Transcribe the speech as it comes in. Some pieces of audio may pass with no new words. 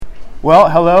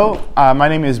Well, hello. My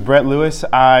name is Brett Lewis.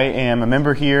 I am a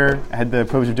member here. I had the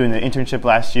privilege of doing the internship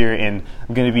last year, and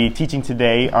I'm going to be teaching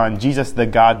today on Jesus, the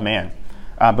God-man.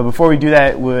 But before we do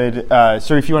that,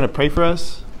 sir, if you want to pray for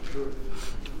us? Sure.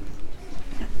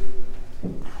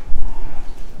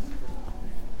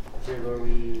 Dear Lord,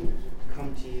 we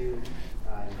come to you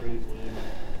in great need,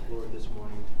 Lord, this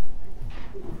morning.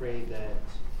 We pray that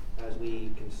as we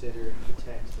consider the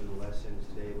text and the lessons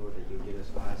today, Lord, that you give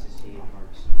us eyes to see and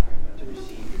hearts to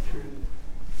receive the truth,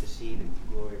 to see the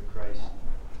glory of Christ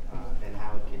and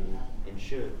how it can and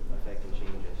should affect and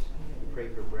change us. We pray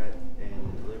for Brett and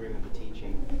the delivering of the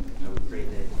teaching. We pray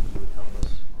that you would help us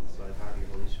by the power of your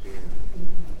Holy Spirit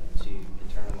to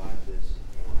internalize this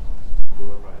and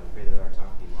glorify it. We pray that our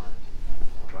talk be marked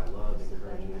by love,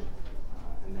 encouragement,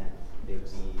 and that they would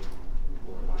be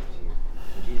glorified to you.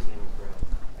 In Jesus' name we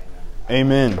pray.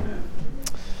 Amen. Amen.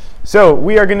 So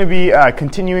we are going to be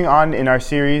continuing on in our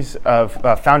series of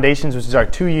Foundations, which is our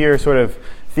 2-year sort of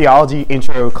theology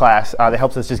intro class that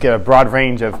helps us just get a broad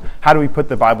range of how do we put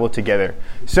the Bible together.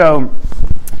 So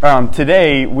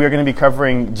today we are going to be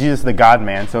covering Jesus the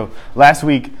God-man. So last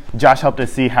week Josh helped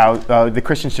us see how the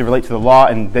Christians should relate to the law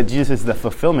and that Jesus is the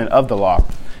fulfillment of the law.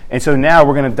 And so now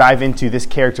we're going to dive into this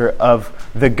character of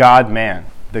the God-man,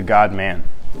 the God-man.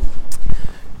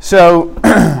 So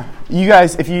you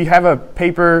guys, if you have a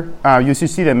paper, you'll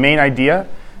see the main idea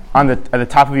at the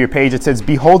top of your page. It says,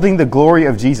 "Beholding the glory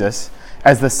of Jesus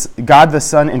as God the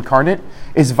Son incarnate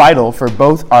is vital for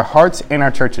both our hearts and our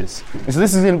churches." And so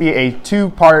this is going to be a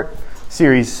 2-part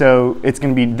series. So it's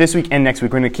going to be this week and next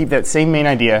week. We're going to keep that same main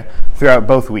idea throughout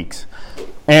both weeks.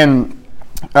 And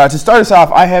to start us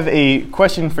off, I have a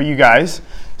question for you guys.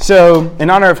 So, in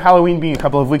honor of Halloween being a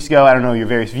couple of weeks ago, I don't know what your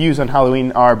various views on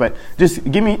Halloween are, but just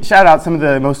shout out some of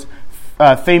the most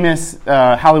famous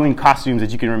Halloween costumes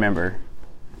that you can remember.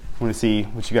 I want to see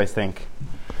what you guys think.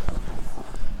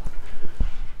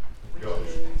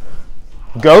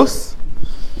 Ghosts?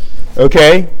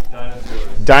 Okay.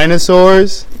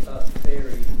 Dinosaurs?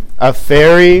 Fairy. A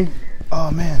fairy?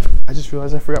 Oh man, I just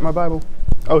realized I forgot my Bible.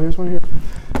 Oh, here's one here.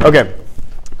 Okay.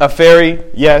 A fairy,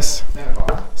 yes.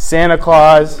 Santa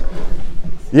Claus.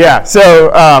 Yeah,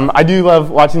 so I do love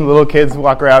watching the little kids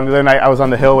walk around. The other night I was on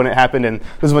the hill when it happened, and there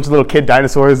was a bunch of little kid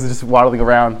dinosaurs just waddling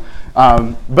around.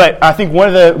 But I think one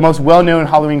of the most well-known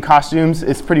Halloween costumes,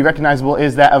 it's pretty recognizable,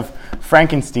 is that of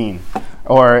Frankenstein.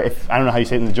 Or, I don't know how you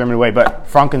say it in the German way, but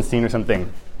Frankenstein or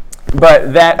something.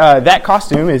 But that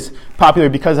costume is popular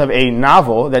because of a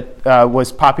novel that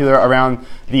was popular around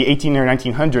the 1800s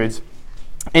or 1900s.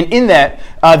 And in that,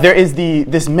 there is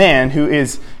this man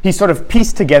he's sort of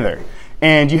pieced together.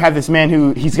 And you have this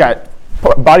man he's got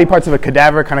body parts of a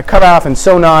cadaver kind of cut off and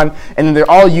sewn on, and then they're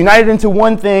all united into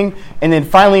one thing, and then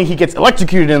finally he gets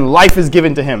electrocuted and life is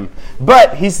given to him.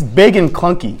 But he's big and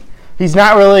clunky. He's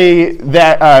not really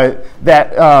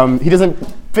he doesn't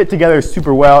fit together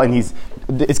super well, and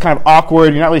it's kind of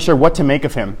awkward. You're not really sure what to make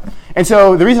of him. And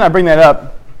so the reason I bring that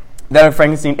up, that of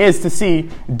Frankenstein, is to see,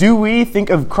 do we think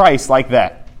of Christ like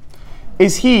that?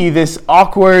 Is he this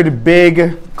awkward, big,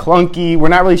 clunky, we're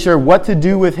not really sure what to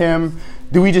do with him?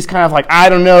 Do we just kind of I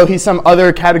don't know, he's some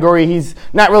other category, he's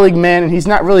not really man and he's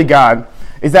not really God?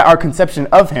 Is that our conception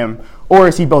of him? Or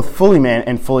is he both fully man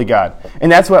and fully God?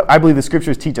 And that's what I believe the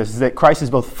scriptures teach us, is that Christ is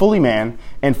both fully man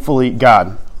and fully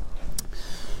God.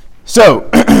 So,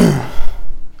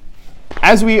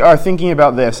 as we are thinking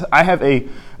about this, I have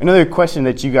another question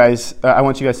that I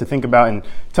want you guys to think about and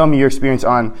tell me your experience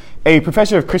on. A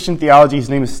professor of Christian theology, his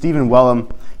name is Stephen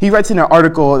Wellum. He writes in an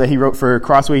article that he wrote for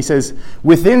Crossway, he says,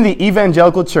 "Within the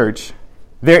evangelical church,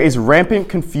 there is rampant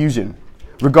confusion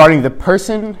regarding the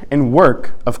person and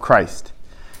work of Christ.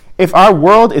 If our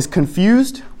world is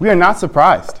confused, we are not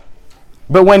surprised.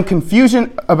 But when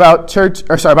confusion about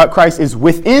Christ is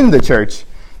within the church,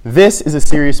 this is a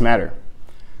serious matter."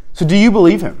 So do you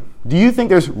believe him? Do you think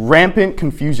there's rampant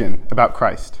confusion about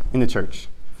Christ in the church?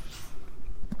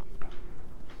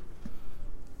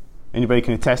 Anybody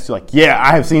can attest to yeah,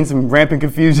 I have seen some rampant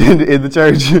confusion in the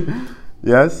church.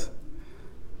 Yes?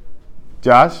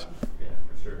 Josh? Yeah,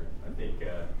 for sure. I think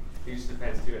it just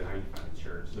depends too on how you find the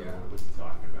church. So what's he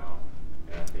talking about?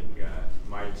 And I think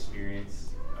my experience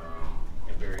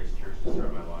in various churches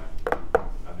throughout my life,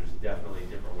 there's definitely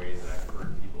different ways that I've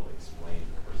heard people explain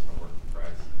the personal work of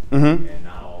Christ. Mm-hmm. And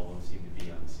not all of them seem to be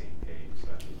on the same page.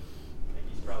 So I think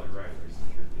he's probably right. There's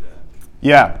some truth to that.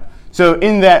 Yeah. So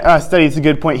in that study, it's a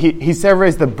good point. He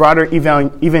surveys the broader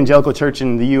evangelical church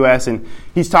in the U.S., and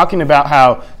he's talking about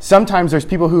how sometimes there's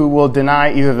people who will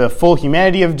deny either the full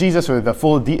humanity of Jesus or the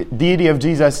full deity of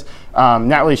Jesus,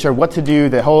 not really sure what to do.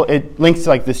 It links to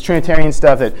like this Trinitarian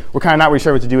stuff that we're kind of not really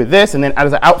sure what to do with this, and then out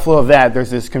of the outflow of that, there's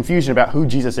this confusion about who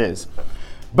Jesus is.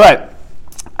 But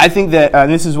I think that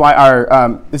this is why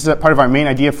this is a part of our main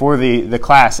idea for the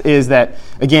class is that,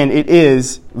 again, it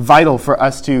is vital for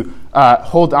us to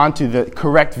hold on to the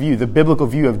correct view, the biblical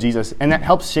view of Jesus, and that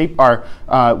helps shape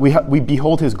we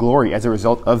behold his glory as a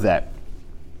result of that.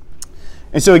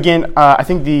 And so again, I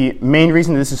think the main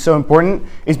reason this is so important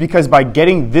is because by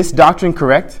getting this doctrine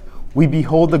correct, we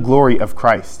behold the glory of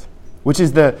Christ, which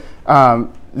is there's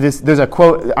a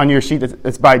quote on your sheet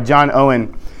that's by John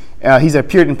Owen. He's a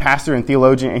Puritan pastor and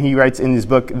theologian, and he writes in his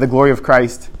book, The Glory of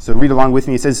Christ. So read along with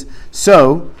me. It says,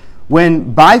 "So,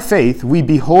 when by faith we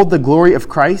behold the glory of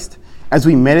Christ as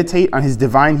we meditate on his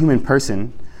divine human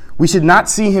person, we should not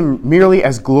see him merely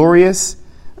as glorious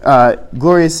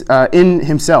in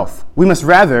himself. We must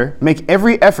rather make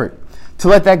every effort to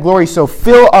let that glory so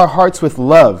fill our hearts with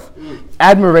love,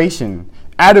 admiration,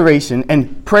 adoration,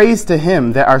 and praise to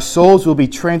him that our souls will be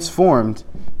transformed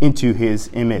into his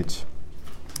image."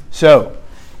 So,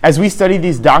 as we study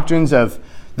these doctrines of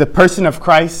the person of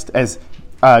Christ as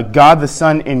God the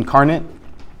Son incarnate,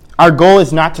 our goal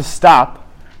is not to stop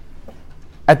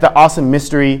at the awesome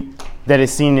mystery that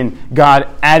is seen in God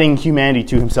adding humanity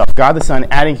to himself, God the Son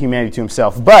adding humanity to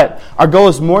himself. But our goal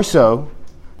is more so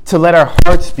to let our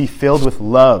hearts be filled with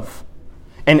love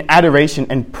and adoration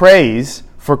and praise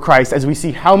for Christ as we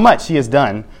see how much he has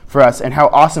done for us and how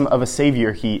awesome of a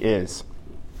Savior he is.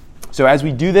 So as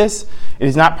we do this, it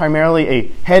is not primarily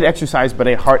a head exercise, but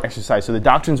a heart exercise. So the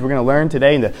doctrines we're going to learn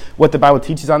today and what the Bible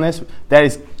teaches on this, that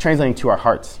is translating to our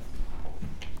hearts.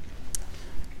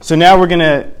 So now we're going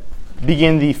to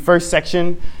begin the first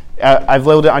section. I've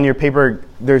labeled it on your paper.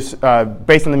 There's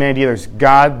based on the main idea, there's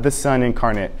God the Son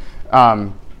incarnate.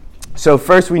 So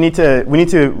first we need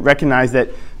to recognize that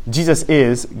Jesus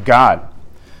is God.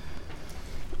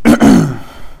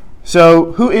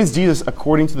 So who is Jesus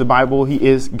according to the Bible? He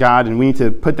is God, and we need to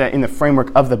put that in the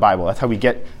framework of the Bible. That's how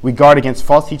we guard against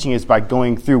false teaching, is by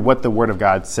going through what the Word of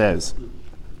God says.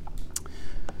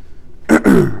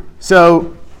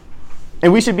 So,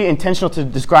 and we should be intentional to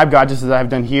describe God, just as I've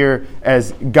done here,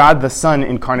 as God the Son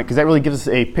incarnate, because that really gives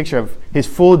us a picture of his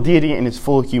full deity and his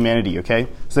full humanity, okay?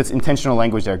 So that's intentional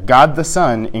language there. God the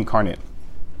Son incarnate.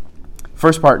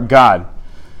 First part, God.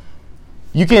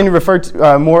 You can refer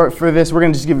to more for this. We're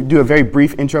going to just do a very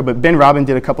brief intro, but Ben Robin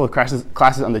did a couple of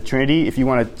classes on the Trinity. If you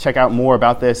want to check out more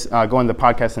about this, go on the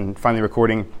podcast and find the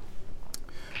recording.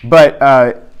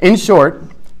 But in short,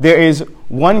 there is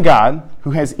one God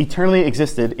who has eternally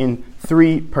existed in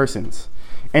three persons.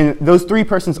 And those three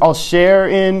persons all share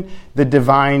in the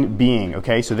divine being,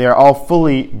 okay? So they are all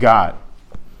fully God.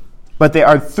 But they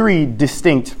are three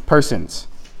distinct persons.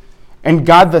 And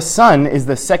God the Son is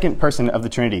the second person of the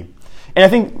Trinity. And I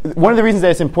think one of the reasons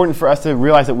that it's important for us to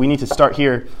realize that we need to start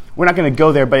here, we're not going to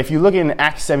go there, but if you look in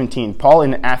Acts 17, Paul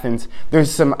in Athens,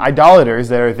 there's some idolaters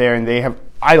that are there, and they have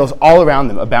idols all around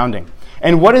them, abounding.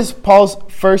 And what is Paul's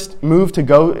first move to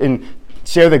go and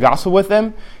share the gospel with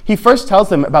them? He first tells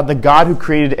them about the God who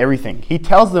created everything. He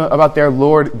tells them about their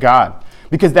Lord God,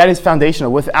 because that is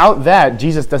foundational. Without that,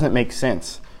 Jesus doesn't make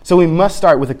sense. So we must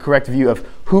start with a correct view of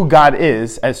who God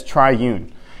is as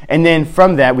triune. And then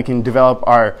from that, we can develop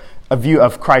a view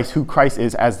of Christ, who Christ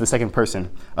is as the second person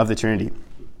of the Trinity.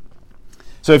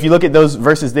 So if you look at those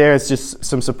verses there, it's just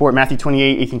some support. Matthew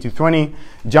 28, 18 through 20,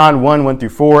 John 1, 1 through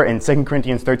 4, and 2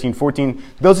 Corinthians 13, 14.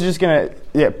 Those are just going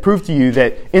to prove to you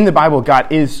that in the Bible,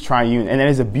 God is triune, and that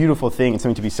is a beautiful thing and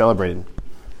something to be celebrated.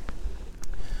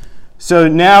 So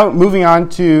now moving on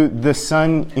to the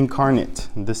Son incarnate.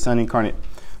 The Son incarnate.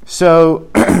 So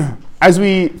as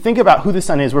we think about who the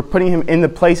Son is, we're putting him in the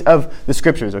place of the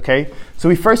Scriptures, okay? So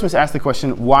we first must ask the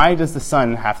question, why does the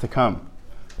Son have to come?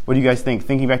 What do you guys think?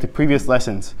 Thinking back to previous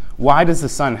lessons, why does the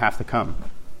Son have to come?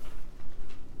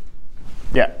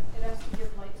 Yeah. It has to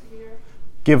give light to the earth.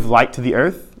 Give light to the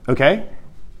earth, okay?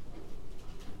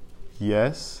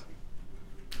 Yes.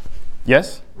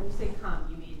 Yes? When you say come,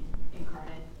 you mean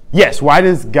incarnate? Yes, why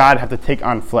does God have to take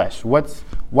on flesh?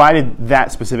 Why did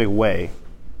that specific way?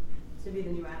 To be the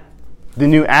new Adam. The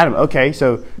new Adam. Okay,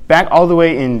 so back all the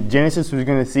way in Genesis, we're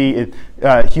going to see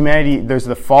humanity. There's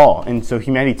the fall, and so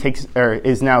humanity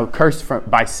is now cursed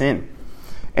by sin.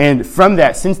 And from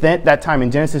that, since that time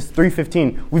in Genesis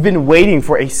 3:15, we've been waiting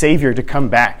for a Savior to come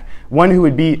back, one who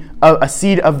would be a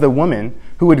seed of the woman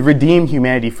who would redeem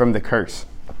humanity from the curse.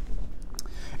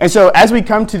 And so, as we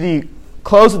come to the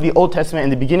close of the Old Testament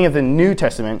and the beginning of the New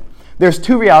Testament, there's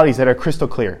two realities that are crystal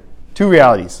clear. Two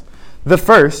realities. The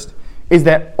first is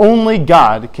that only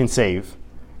God can save.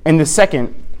 And the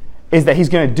second is that he's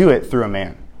going to do it through a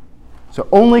man. So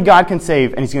only God can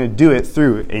save, and he's going to do it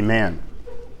through a man.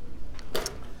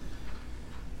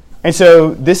 And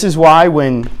so this is why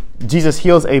when Jesus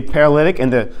heals a paralytic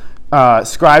and the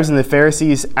scribes and the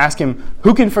Pharisees ask him,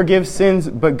 who can forgive sins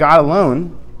but God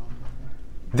alone?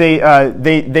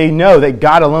 They know that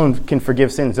God alone can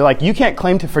forgive sins. They're like, you can't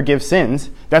claim to forgive sins.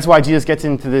 That's why Jesus gets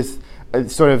into this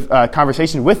sort of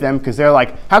conversation with them, because they're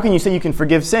like, how can you say you can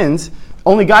forgive sins?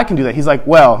 Only God can do that. He's like,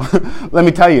 well, let me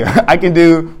tell you, I can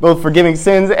do both forgiving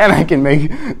sins and I can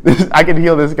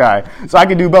heal this guy. So I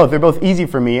can do both. They're both easy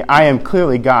for me. I am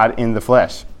clearly God in the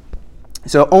flesh.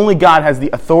 So only God has the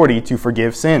authority to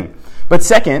forgive sin. But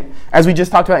second, as we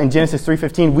just talked about in Genesis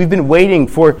 3:15, we've been waiting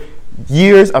for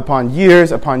years upon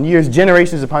years upon years,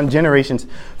 generations upon generations,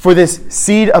 for this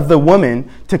seed of the woman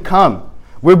to come.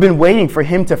 We've been waiting for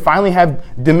him to finally have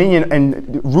dominion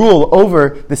and rule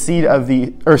over the seed of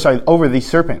over the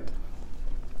serpent.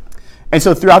 And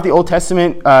so throughout the Old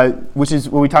Testament, which is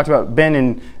what we talked about,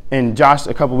 Ben and Josh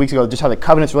a couple weeks ago, just how the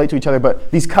covenants relate to each other,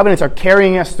 but these covenants are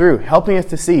carrying us through, helping us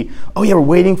to see, oh yeah, we're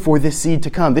waiting for this seed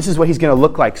to come. This is what he's going to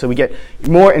look like. So we get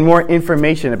more and more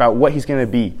information about what he's going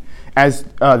to be as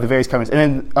the various covenants.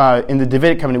 And then in the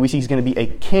Davidic covenant, we see he's going to be a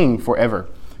king forever.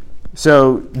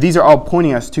 So these are all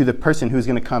pointing us to the person who's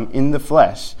going to come in the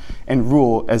flesh and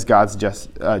rule as God's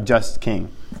just king.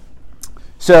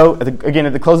 So again,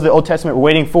 at the close of the Old Testament, we're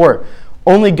waiting for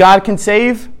only God can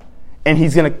save, and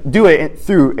he's going to do it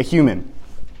through a human.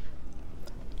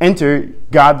 Enter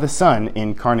God the Son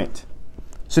incarnate.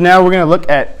 So now we're going to look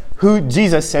at who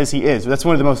Jesus says he is. That's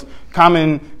one of the most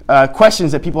common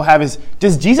questions that people have is,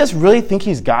 does Jesus really think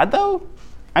he's God though?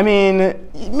 I mean,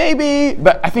 maybe,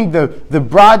 but I think the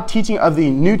broad teaching of the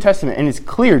New Testament, and it's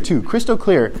clear too, crystal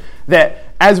clear, that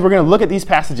as we're going to look at these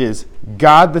passages,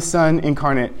 God the Son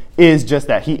incarnate is just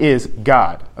that. He is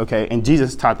God, okay? And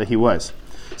Jesus taught that he was.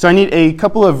 So I need a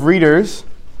couple of readers.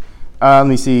 Let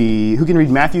me see. Who can read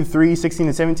Matthew 3, 16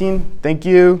 and 17? Thank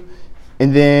you.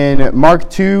 And then Mark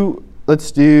 2,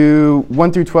 let's do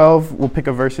 1 through 12. We'll pick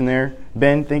a verse in there.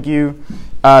 Ben, thank you.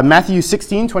 Matthew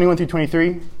 16, 21 through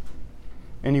 23.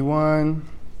 Anyone?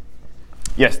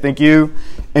 Yes, thank you.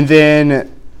 And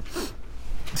then,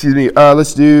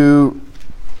 let's do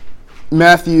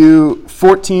Matthew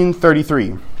 14,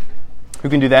 33. Who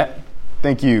can do that?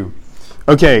 Thank you.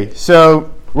 Okay,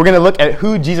 so we're going to look at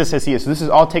who Jesus says he is. So this is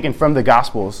all taken from the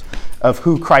Gospels of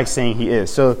who Christ's saying he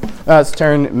is. So let's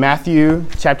turn Matthew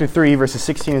chapter 3, verses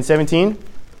 16 and 17.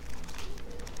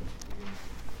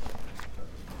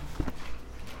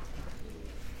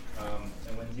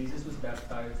 And when Jesus was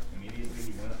baptized, immediately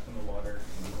he went up from the water,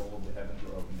 and behold, the heavens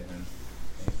were opened to him.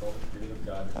 And he saw the Spirit of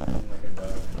God descending like a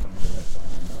dove and coming to rest on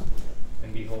him.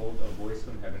 And behold, a voice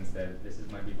from heaven said, "This is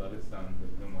my beloved Son,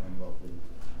 with whom I am well pleased."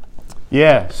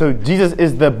 Yeah, so Jesus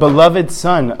is the beloved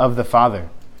Son of the Father.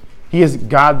 He is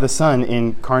God the Son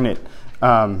incarnate.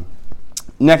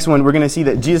 Next one, we're going to see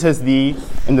that Jesus has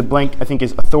in the blank, I think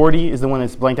is authority, is the one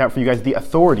that's blanked out for you guys, the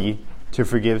authority to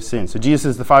forgive sins. So Jesus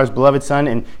is the Father's beloved Son,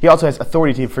 and he also has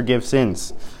authority to forgive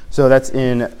sins. So that's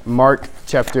in Mark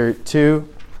chapter 2.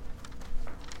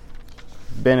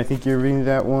 Ben, I think you're reading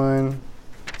that one.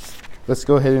 Let's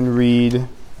go ahead and read.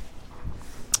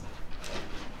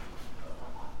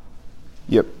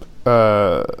 Yep.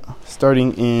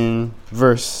 Starting in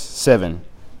verse 7.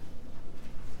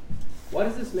 Why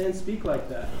does this man speak like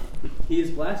that? He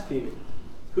is blaspheming.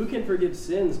 Who can forgive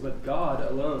sins but God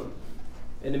alone?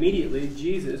 And immediately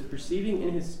Jesus, perceiving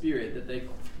in his spirit that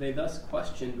they thus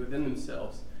questioned within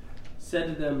themselves, said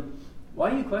to them,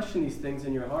 "Why do you question these things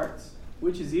in your hearts?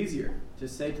 Which is easier, to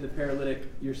say to the paralytic,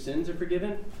 'Your sins are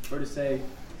forgiven,' or to say,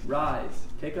 'Rise,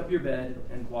 take up your bed,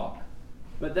 and walk'?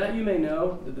 But that you may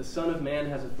know that the Son of Man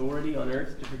has authority on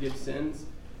earth to forgive sins,"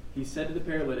 he said to the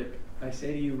paralytic, "I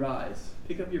say to you, rise,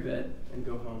 pick up your bed, and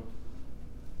go home."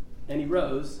 And he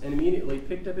rose, and immediately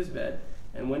picked up his bed,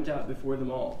 and went out before them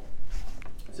all,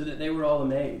 so that they were all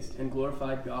amazed, and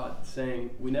glorified God, saying,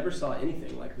 "We never saw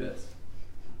anything like this."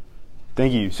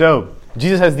 Thank you. So,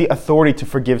 Jesus has the authority to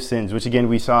forgive sins, which again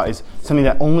we saw is something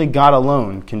that only God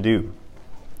alone can do.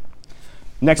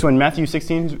 Next one, Matthew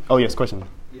 16. Oh, yes, question.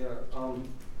 Yeah,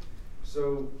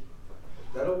 so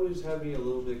that always had me a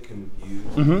little bit confused.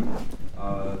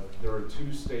 Mm-hmm. There are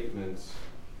two statements,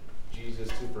 Jesus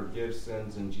to forgive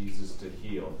sins and Jesus to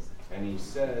heal. And he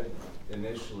said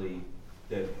initially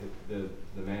that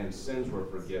the man's sins were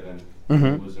forgiven. Mm-hmm.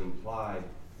 It was implied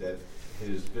that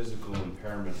his physical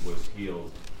impairment was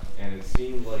healed. And it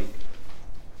seemed like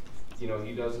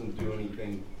he doesn't do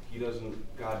anything.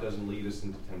 God doesn't lead us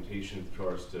into temptation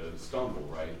for us to stumble,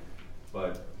 right?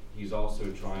 But he's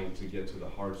also trying to get to the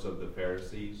hearts of the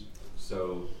Pharisees.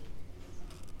 So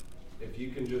if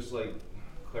you can just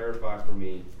clarify for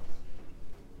me,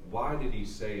 why did he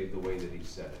say it the way that he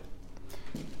said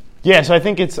it? Yeah, so I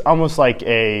think it's almost like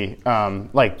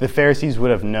the Pharisees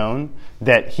would have known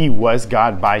that he was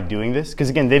God by doing this, because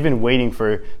again, they've been waiting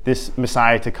for this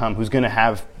Messiah to come, who's going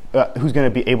to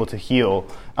be able to heal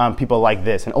people like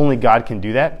this, and only God can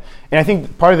do that. And I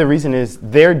think part of the reason is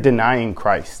they're denying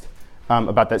Christ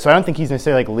about that. So I don't think he's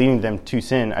necessarily leading them to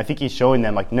sin. I think he's showing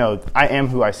them no, I am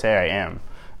who I say I am.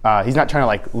 He's not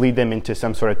trying to lead them into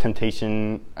some sort of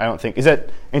temptation. I don't think. Does that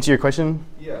answer your question?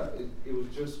 Yeah, it was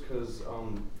just because.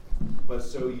 But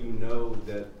so you know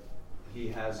that he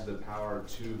has the power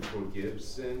to forgive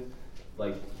sin,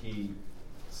 like he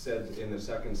said in the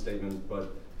second statement.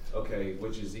 But okay,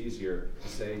 which is easier to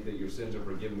say that your sins are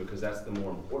forgiven, because that's the more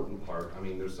important part. I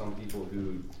mean, there's some people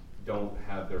who don't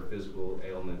have their physical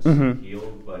ailments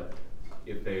healed, but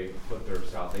if they put their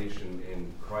salvation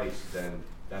in Christ, then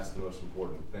that's the most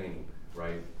important thing,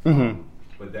 right?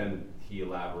 But then he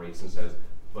elaborates and says,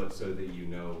 but so that you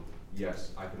know,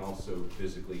 yes, I can also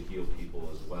physically heal people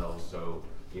as well. So,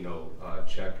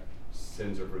 check,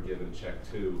 sins are forgiven. Check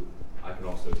 2, I can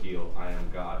also heal. I am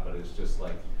God. But it's just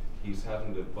he's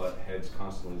having to butt heads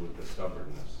constantly with the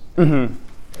stubbornness.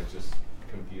 It just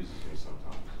confuses me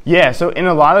sometimes. Yeah, so in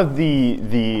a lot of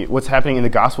the what's happening in the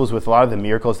Gospels with a lot of the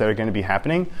miracles that are going to be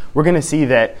happening, we're going to see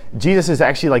that Jesus is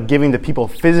actually giving the people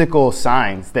physical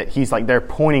signs that he's they're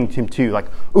pointing him to,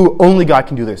 ooh, only God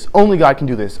can do this, only God can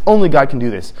do this, only God can do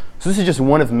this. So this is just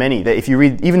one of many that if you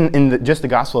read even in just the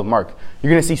Gospel of Mark, you're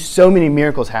going to see so many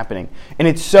miracles happening. And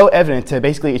it's so evident to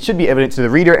it should be evident to the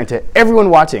reader and to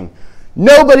everyone watching.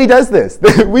 Nobody does this.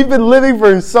 We've been living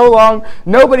for so long.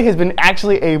 Nobody has been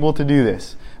actually able to do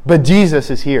this. But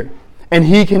Jesus is here, and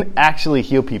he can actually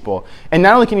heal people. And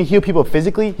not only can he heal people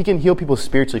physically, he can heal people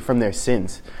spiritually from their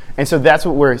sins. And so that's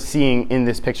what we're seeing in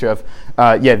this picture of,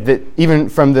 even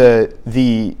from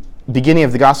the beginning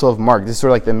of the Gospel of Mark. This is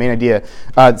sort of the main idea,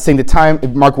 saying the time,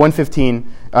 Mark 1:15,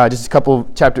 just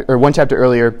one chapter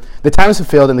earlier, the time is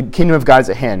fulfilled and the kingdom of God is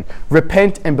at hand.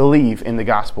 Repent and believe in the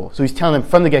gospel. So he's telling them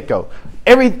from the get-go,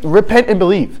 repent and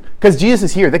believe, because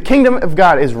Jesus is here. The kingdom of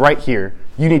God is right here.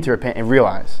 You need to repent and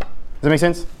realize. Does that make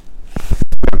sense?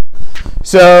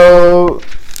 So,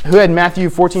 who had Matthew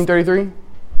 14:33?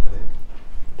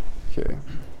 Okay.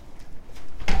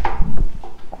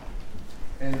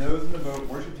 And those in the boat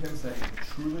worshipped him, saying,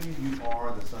 truly you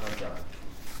are the Son of God.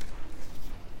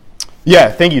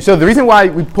 Yeah, thank you. So the reason why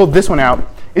we pulled this one out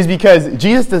is because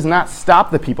Jesus does not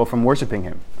stop the people from worshiping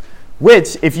him.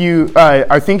 Which, if you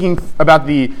are thinking about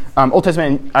the Old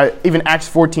Testament, even Acts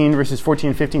 14, verses 14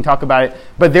 and 15 talk about it,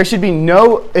 but there should be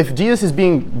if Jesus is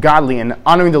being godly and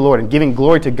honoring the Lord and giving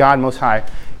glory to God Most High,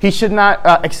 he should not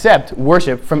accept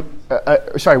worship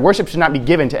worship should not be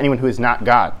given to anyone who is not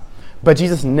God. But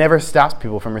Jesus never stops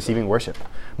people from receiving worship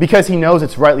because he knows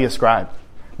it's rightly ascribed.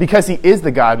 Because he is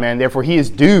the God-man, therefore he is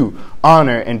due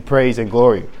honor and praise and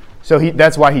glory. So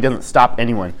that's why he doesn't stop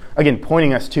anyone. Again,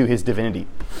 pointing us to his divinity.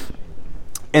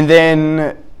 And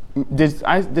then,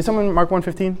 did someone mark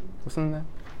 1:15? Was something that?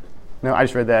 No, I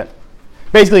just read that.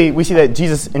 Basically, we see that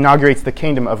Jesus inaugurates the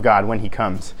kingdom of God when he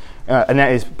comes. And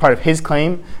that is part of his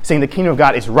claim, saying the kingdom of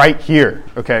God is right here,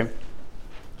 okay?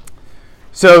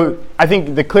 So, I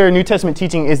think the clear New Testament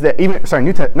teaching is that,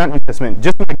 not New Testament,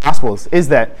 just in the Gospels, is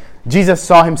that Jesus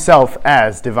saw himself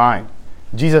as divine.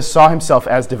 Jesus saw himself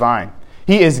as divine.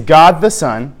 He is God the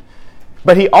Son,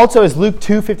 but he also, as Luke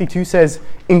 2:52 says,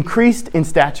 increased in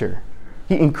stature.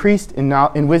 He increased in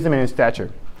wisdom and in stature.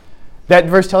 That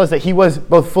verse tells us that he was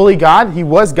both fully God, he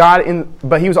was God,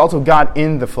 but he was also God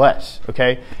in the flesh,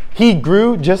 okay? He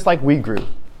grew just like we grew.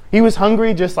 He was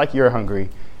hungry just like you're hungry.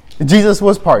 Jesus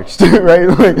was parched,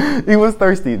 right? He was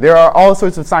thirsty. There are all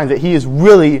sorts of signs that he is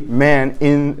really man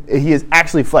he is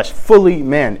actually flesh, fully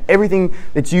man. Everything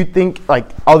that you think,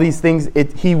 all these things,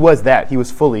 he was that. He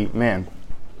was fully man.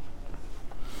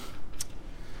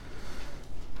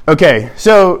 Okay,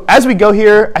 so as we go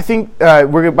here, I think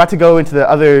we're about to go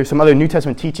into some other New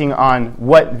Testament teaching on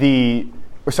what the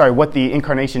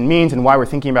incarnation means and why we're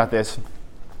thinking about this.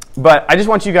 But I just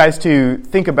want you guys to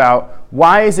think about,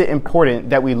 why is it important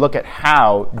that we look at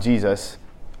how Jesus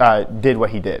did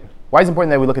what he did? Why is it important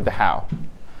that we look at the how?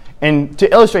 And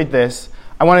to illustrate this,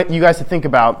 I want you guys to think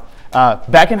about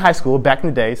back in high school, back in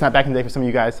the day. It's not back in the day for some of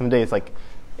you guys. Some days it's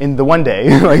in the one day,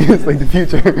 it's the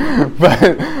future.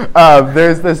 But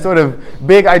there's this sort of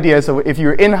big idea. So if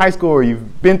you're in high school or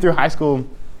you've been through high school,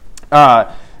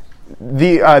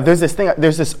 there's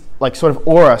this like sort of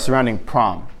aura surrounding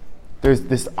prom. There's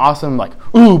this awesome like,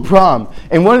 ooh, prom.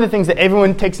 And one of the things that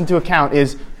everyone takes into account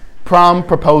is prom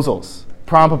proposals.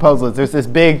 Prom proposals. There's this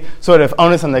big sort of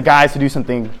onus on the guys to do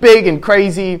something big and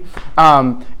crazy.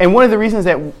 And one of the reasons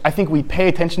that I think we pay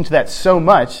attention to that so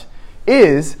much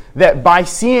is that by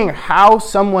seeing how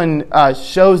someone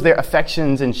shows their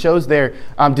affections and shows their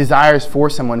desires for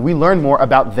someone, we learn more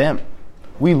about them.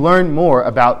 We learn more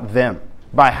about them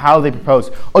by how they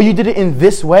propose. Oh, you did it in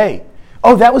this way.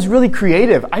 Oh, that was really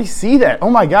creative. I see that. Oh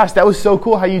my gosh, that was so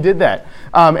cool how you did that.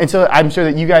 And so I'm sure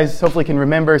that you guys hopefully can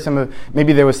remember some of,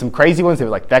 maybe there was some crazy ones. They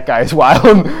were like, that guy is wild,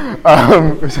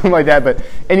 or something like that. But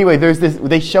anyway, there's this.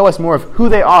 They show us more of who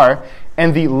they are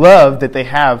and the love that they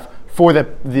have for the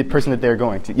person that they're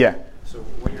going to. Yeah. So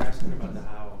when you're asking about the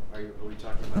how, are we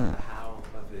talking about the how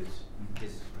of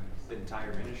his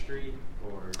entire ministry,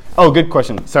 or? Oh, good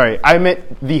question. Sorry, I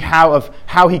meant the how of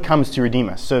how he comes to redeem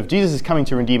us. So if Jesus is coming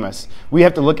to redeem us, we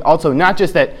have to look also not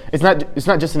just that it's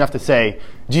not just enough to say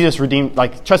Jesus redeemed,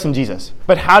 like trust in Jesus,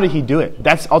 but how did he do it?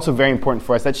 That's also very important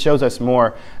for us. That shows us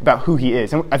more about who he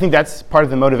is, and I think that's part of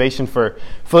the motivation for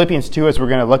Philippians 2, as we're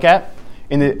going to look at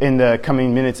in the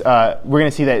coming minutes. We're going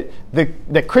to see that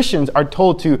the Christians are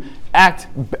told to act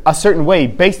a certain way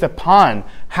based upon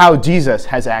how Jesus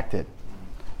has acted.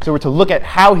 So we're to look at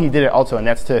how he did it also, and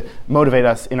that's to motivate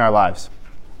us in our lives.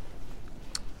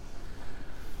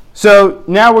 So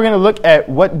now we're going to look at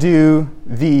what do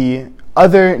the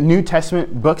other New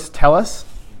Testament books tell us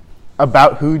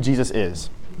about who Jesus is.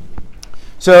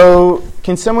 So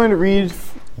can someone read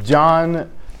John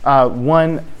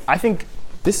 1? I think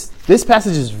this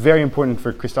passage is very important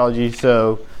for Christology,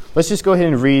 so let's just go ahead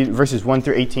and read verses 1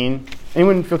 through 18.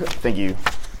 Anyone feel? Thank you.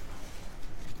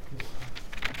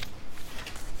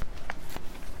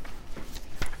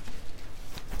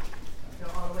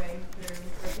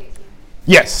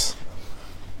 Yes.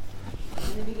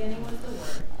 In the beginning was the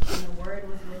Word, and the Word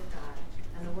was with God,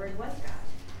 and the Word was God.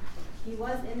 He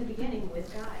was in the beginning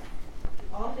with God.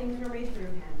 All things were made through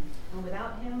him, and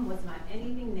without him was not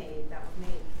anything made that was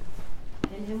made.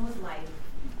 In him was life,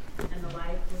 and the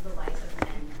life was the light of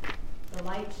men. The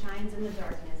light shines in the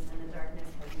darkness, and the darkness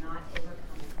has not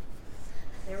overcome it.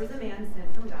 There was a man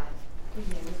sent from God, whose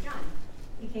name was John.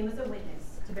 He came as a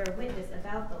witness, to bear witness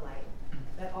about the light,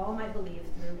 that all might believe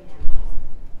through him.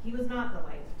 He was not the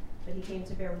light, but he came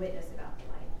to bear witness about the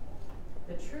light.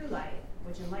 The true light,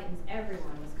 which enlightens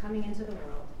everyone, was coming into the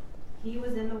world. He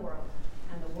was in the world,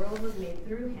 and the world was made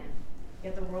through him,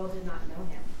 yet the world did not know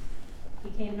him.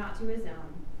 He came to his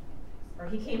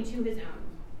own,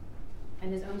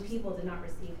 and his own people did not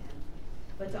receive him.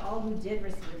 But to all who did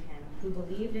receive him, who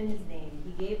believed in his name,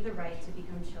 he gave the right to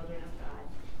become children of God,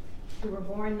 who were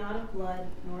born not of blood,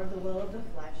 nor of the will of the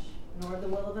flesh, nor of the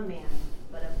will of a man,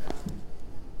 but of God.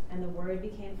 And the Word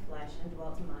became flesh and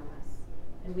dwelt among us.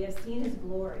 And we have seen his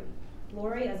glory,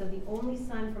 glory as of the only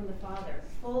Son from the Father,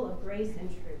 full of grace and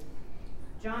truth.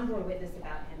 John bore witness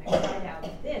about him and cried out,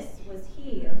 "This was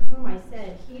he of whom I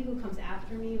said, he who comes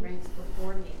after me ranks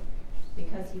before me,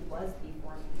 because he was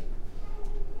before me."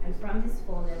 And from his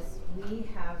fullness we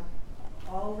have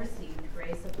all received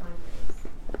grace upon grace.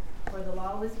 For the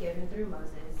law was given through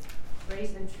Moses,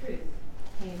 grace and truth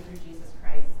came through Jesus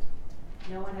Christ.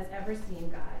 No one has ever seen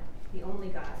God, the only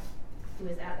God, who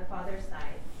is at the Father's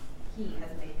side. He has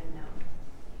made him known.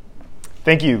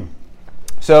 Thank you.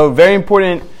 So very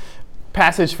important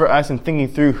passage for us in thinking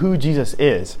through who Jesus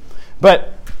is.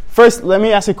 But first, let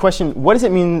me ask a question. What does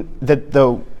it mean that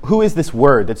who is this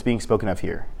word that's being spoken of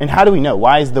here? And how do we know?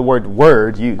 Why is the word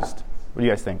word used? What do you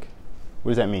guys think?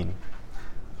 What does that mean?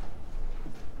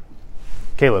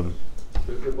 Caleb.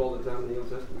 Shows up all the time in the Old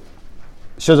Testament.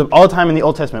 Shows up all the time in the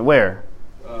Old Testament. Where?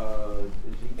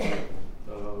 Ezekiel,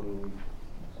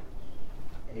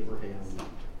 Abraham,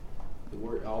 the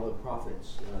word, all the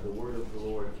prophets. The word of the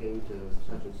Lord came to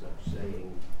such and such,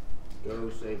 saying, "Go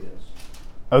say this."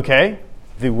 Okay,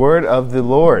 the word of the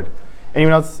Lord.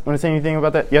 Anyone else want to say anything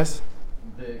about that? Yes?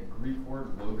 The Greek word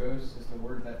logos is the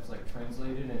word that's like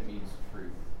translated and it means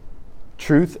truth.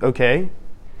 Truth, okay.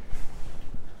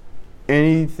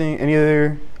 Anything, any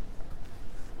other?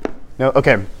 No?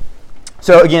 Okay.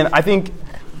 So again, I think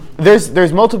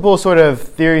there's multiple sort of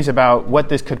theories about what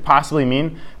this could possibly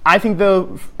mean. I think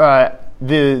though,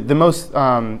 the most,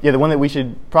 the one that we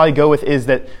should probably go with is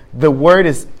that the word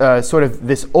is sort of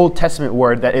this Old Testament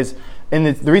word that is, and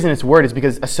the reason it's word is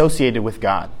because it's associated with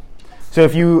God. So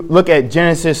if you look at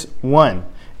Genesis 1,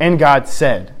 and God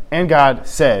said, and God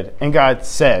said, and God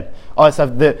said, all that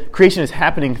stuff, the creation is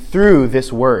happening through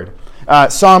this word.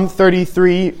 Psalm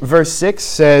 33 verse 6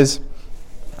 says,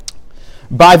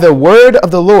 By the word of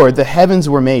the Lord the heavens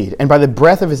were made, and by the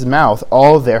breath of his mouth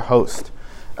all their host.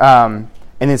 And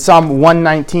in Psalm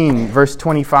 119, verse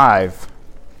 25,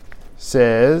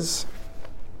 says,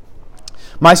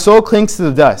 my soul clings to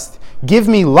the dust. Give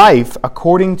me life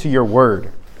according to your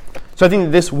word. So I think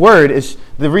that this word is,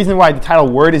 the reason why the title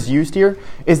word is used here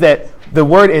is that the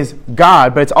word is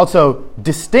God, but it's also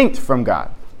distinct from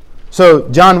God. So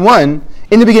John 1,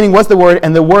 in the beginning was the word,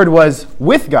 and the word was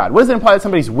with God. What does it imply that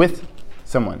somebody's with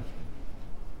someone?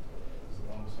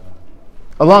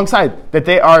 Alongside, that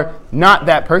they are not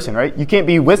that person, right? You can't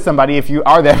be with somebody if you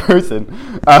are that person.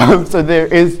 So there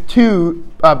is two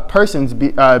persons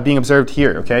being observed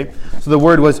here, okay? So the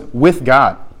word was with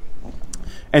God.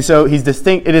 And so he's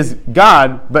distinct. It is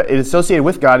God, but it is associated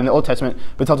with God in the Old Testament,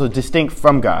 but it's also distinct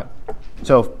from God.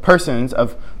 So persons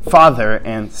of Father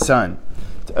and Son.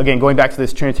 Again, going back to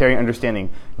this Trinitarian understanding.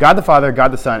 God the Father,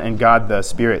 God the Son, and God the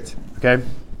Spirit, okay?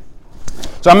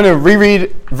 So I'm going to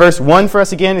reread verse 1 for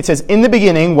us again. It says, in the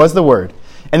beginning was the Word,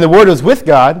 and the Word was with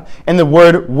God, and the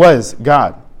Word was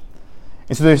God.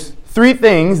 And so there's three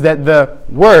things that the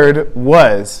Word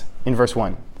was in verse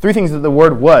 1. Three things that the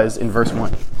Word was in verse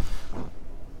 1.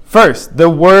 First, the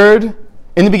Word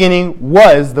in the beginning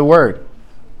was the Word.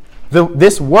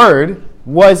 This Word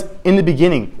was in the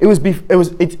beginning.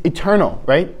 It's eternal,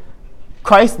 right?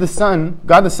 Christ the Son,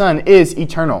 God the Son, is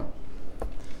eternal.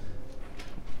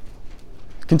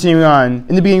 Continuing on,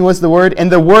 in the beginning was the Word, and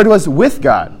the Word was with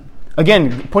God.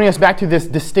 Again, pointing us back to this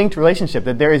distinct relationship,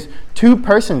 that there is two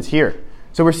persons here.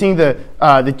 So we're seeing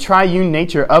the triune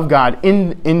nature of God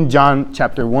in John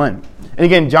chapter 1. And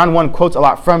again, John 1 quotes a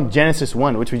lot from Genesis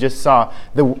 1, which we just saw,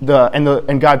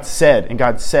 and God said.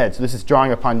 So this is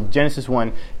drawing upon Genesis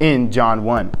 1 in John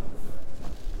 1.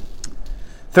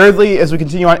 Thirdly, as we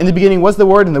continue on, in the beginning was the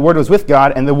Word, and the Word was with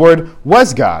God, and the Word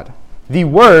was God. The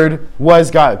Word was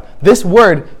God. This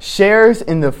Word shares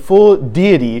in the full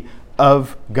deity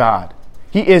of God.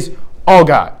 He is all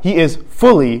God. He is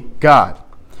fully God.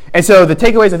 And so the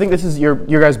takeaways, I think this is your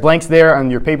guys' blanks there on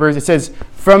your papers. It says,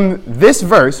 from this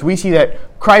verse, we see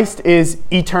that Christ is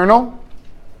eternal.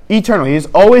 Eternal. He has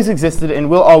always existed and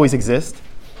will always exist.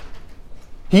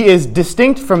 He is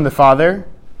distinct from the Father.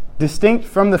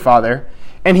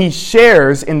 And he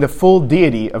shares in the full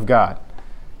deity of God.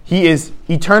 He is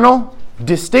eternal,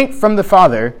 distinct from the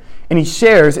Father, and he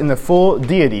shares in the full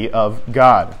deity of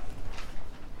God.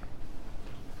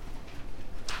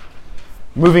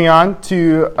 Moving on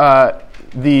to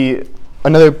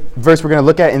another verse we're going to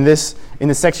look at in this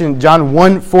section, John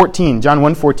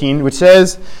 1:14, which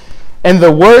says, and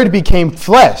the Word became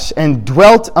flesh and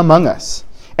dwelt among us,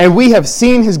 and we have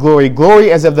seen his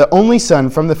glory as of the only Son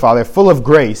from the Father, full of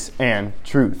grace and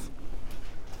truth.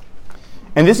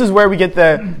 And this is where we get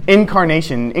the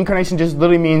incarnation. Incarnation just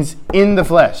literally means in the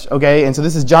flesh, okay? And so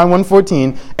this is John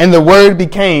 1:14, and the Word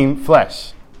became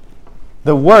flesh.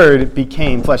 The Word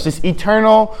became flesh. This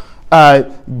eternal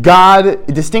God,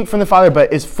 distinct from the Father,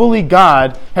 but is fully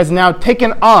God, has now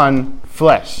taken on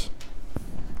flesh.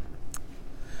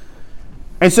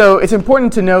 And so it's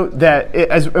important to note that,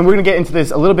 and we're going to get into this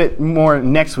a little bit more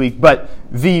next week, but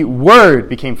the Word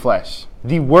became flesh.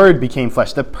 The Word became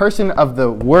flesh. The person of the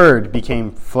Word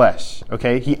became flesh.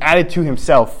 Okay? He added to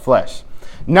himself flesh.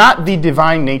 Not the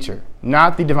divine nature.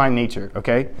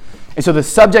 Okay? And so the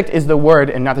subject is the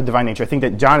Word and not the divine nature. I think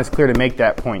that John is clear to make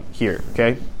that point here.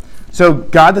 Okay? So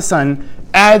God the Son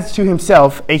adds to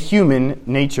himself a human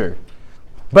nature.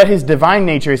 But his divine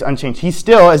nature is unchanged. He's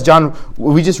still, as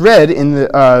we just read in the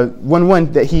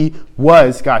 1:1, that he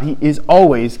was God. He is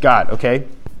always God, okay?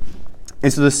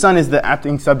 And so the Son is the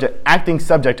acting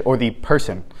subject or the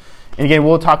person. And again,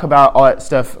 we'll talk about all that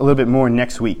stuff a little bit more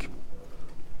next week.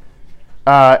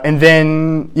 And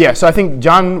then, so I think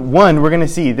John 1, we're going to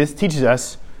see, this teaches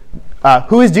us,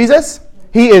 who is Jesus?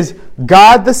 He is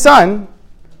God the Son.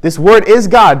 This Word is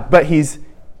God, but he's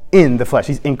in the flesh.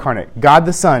 He's incarnate. God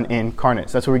the Son incarnate.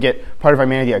 So that's where we get part of our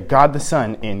main idea. God the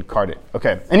Son incarnate.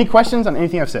 Okay. Any questions on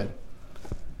anything I've said?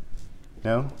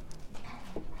 No?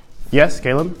 Yes,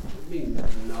 Caleb? What do you mean,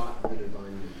 not the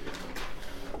divine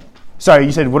nature? Sorry,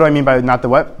 you said, what do I mean by not the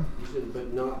what? You said,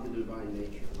 but not the divine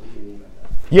nature. What do you mean by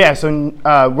that? Yeah, so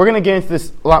we're going to get into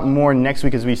this a lot more next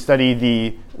week as we study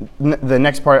the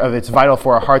next part of It's Vital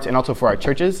for Our Hearts and also for our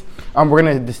churches. We're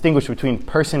going to distinguish between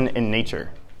person and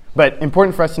nature. But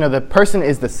important for us to know the person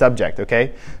is the subject,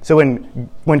 okay? So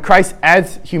when Christ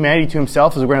adds humanity to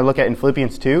himself, as we're going to look at in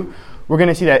Philippians 2, we're going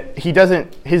to see that he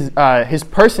doesn't, his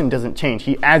person doesn't change.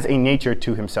 He adds a nature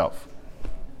to himself.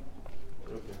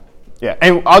 Yeah,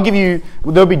 and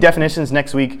there'll be definitions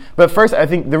next week. But first, I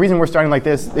think the reason we're starting like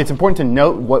this, it's important to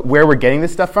note where we're getting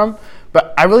this stuff from.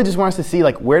 But I really just want us to see,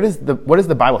 like, what does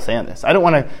the Bible say on this? I don't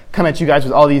want to come at you guys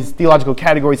with all these theological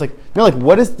categories.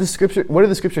 What do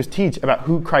the scriptures teach about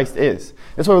who Christ is?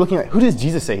 That's what we're looking at. Who does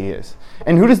Jesus say he is?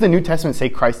 And who does the New Testament say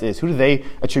Christ is? What do they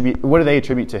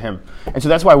attribute to him? And so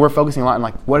that's why we're focusing a lot on,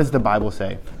 like, what does the Bible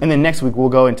say? And then next week we'll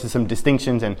go into some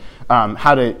distinctions and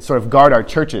how to sort of guard our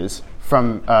churches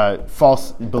from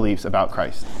false beliefs about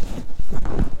Christ.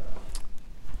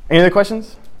 Any other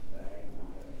questions?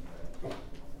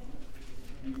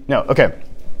 No, okay.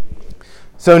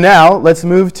 So now let's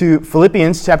move to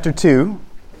Philippians chapter 2.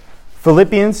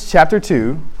 Philippians chapter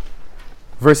 2,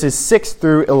 verses 6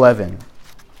 through 11.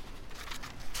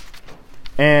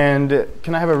 And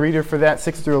can I have a reader for that,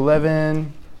 6 through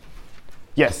 11?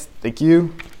 Yes, thank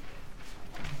you.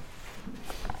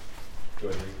 Go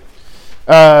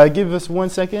ahead. Give us 1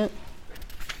 second.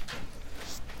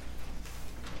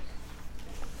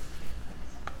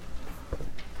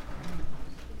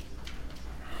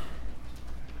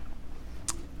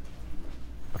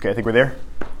 Okay, I think we're there.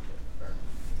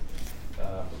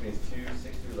 Philippians 2,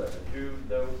 6 through 11. Who,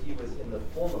 though he was in the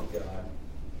form of God,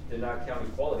 did not count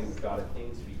equality with God a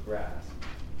thing to be grasped,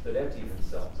 but emptied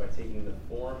himself by taking the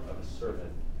form of a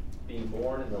servant, being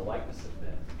born in the likeness of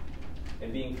men.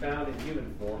 And being found in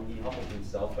human form, he humbled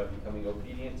himself by becoming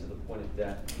obedient to the point of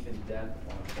death, even death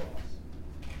on a cross.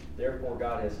 Therefore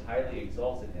God has highly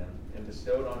exalted him and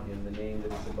bestowed on him the name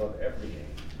that is above every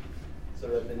name, so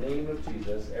that the name of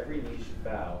Jesus every knee should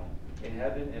bow, in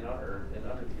heaven and on earth and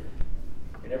under the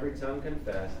earth, and every tongue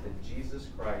confess that Jesus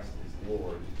Christ is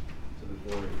Lord, to the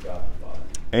glory of God the Father.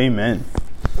 Amen.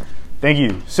 Thank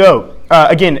you. So,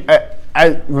 again,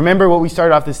 I remember what we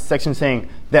started off this section saying,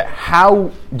 that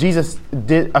how Jesus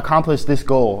did accomplish this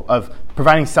goal of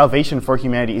providing salvation for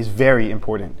humanity is very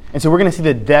important. And so we're going to see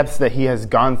the depths that he has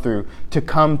gone through to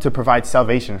come to provide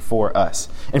salvation for us.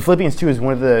 And Philippians 2 is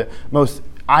one of the most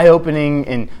eye-opening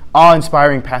and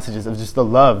awe-inspiring passages of just the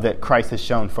love that Christ has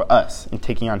shown for us in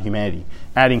taking on humanity,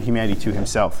 adding humanity to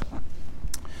himself.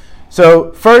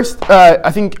 So first,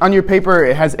 I think on your paper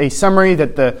it has a summary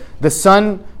that the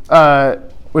Son,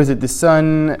 the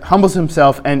Son humbles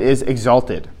himself and is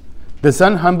exalted. The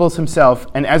Son humbles himself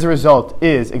and as a result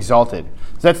is exalted.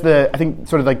 So that's I think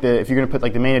sort of like if you're going to put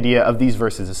like the main idea of these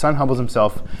verses, the Son humbles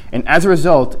himself and as a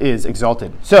result is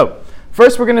exalted. So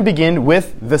first we're going to begin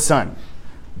with the Son.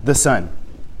 The Son.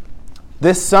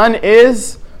 This Son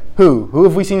is who? Who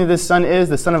have we seen that this Son is?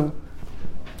 The Son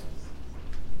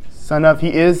of,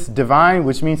 he is divine,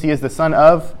 which means he is the Son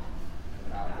of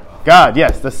God.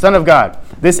 Yes, the Son of God.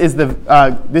 This is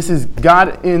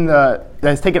God that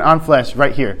has taken on flesh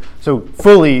right here. So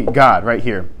fully God right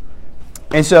here.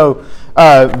 And so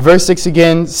verse 6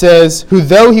 again says, who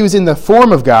though he was in the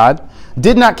form of God,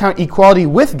 did not count equality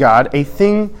with God a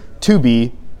thing to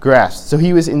be grasped. So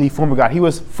he was in the form of God. He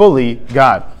was fully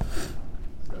God.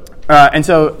 And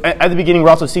so at the beginning, we're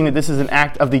also seeing that this is an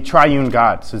act of the triune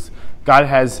God. So God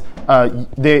has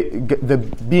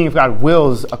the being of God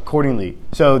wills accordingly.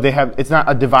 So it's not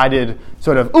a divided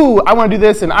sort of, ooh, I want to do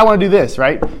this and I want to do this,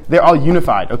 right? They're all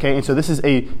unified, okay? And so this is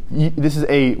a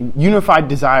unified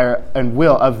desire and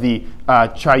will of the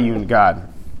triune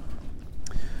God.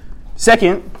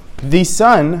 Second, the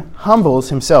Son humbles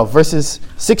himself. Verses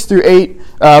 6 through 8,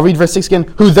 read verse 6 again.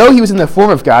 Who though he was in the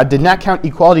form of God, did not count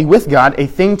equality with God a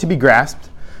thing to be grasped,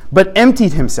 but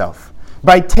emptied himself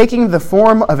by taking the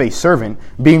form of a servant,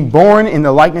 being born in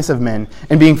the likeness of men,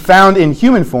 and being found in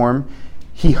human form,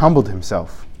 he humbled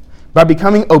himself by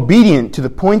becoming obedient to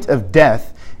the point of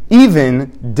death, even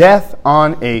death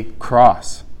on a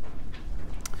cross.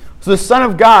 So the Son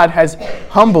of God has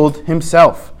humbled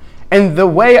himself. And the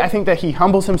way I think that he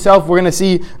humbles himself, we're going to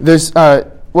see there's,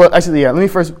 let me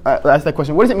first ask that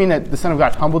question. What does it mean that the Son of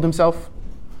God humbled himself?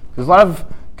 There's a lot of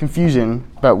confusion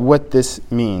about what this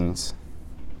means.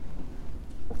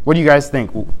 What do you guys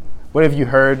think? What have you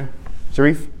heard?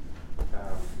 Sharif?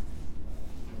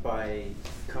 By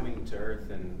coming to earth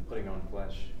and putting on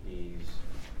flesh,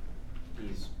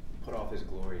 he's put off his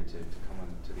glory to come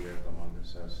onto the earth among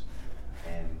us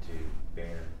and to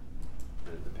bear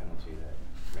the penalty that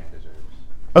man deserves.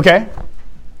 Okay.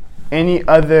 Any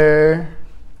other?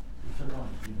 He took on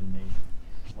human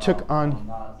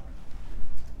nature.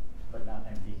 But not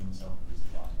emptying himself of his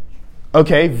divine nature.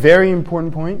 Okay, very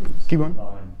important point. Keep going.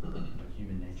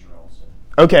 Human nature also.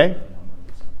 Okay.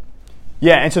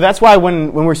 Yeah, and so that's why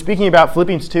when we're speaking about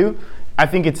Philippians 2, I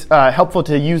think it's helpful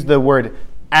to use the word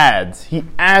adds. He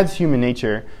adds human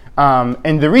nature.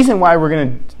 And the reason why we're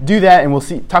going to do that, and we'll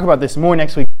talk about this more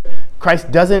next week,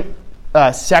 Christ doesn't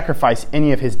sacrifice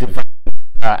any of his divine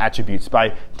attributes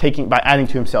by adding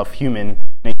to himself human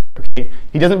nature. Okay?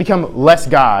 He doesn't become less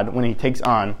God when he takes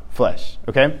on flesh.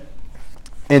 Okay,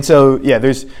 and so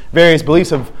there's various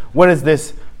beliefs of what does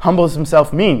this humbles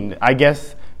himself mean. I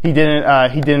guess he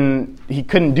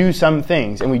couldn't do some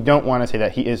things, and we don't want to say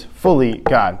that he is fully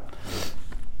God.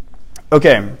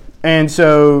 Okay, and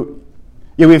so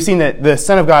we've seen that the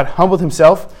Son of God humbled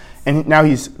himself, and now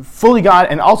he's fully God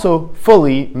and also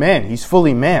fully man. He's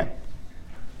fully man.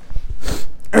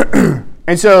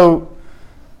 And so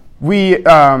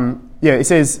it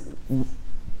says,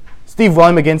 Steve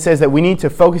Wellum again says that we need to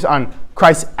focus on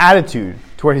Christ's attitude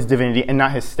toward his divinity and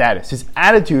not his status. His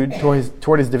attitude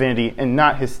toward his divinity and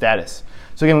not his status.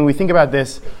 So again, when we think about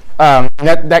this,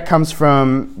 that comes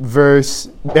from verse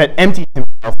that emptied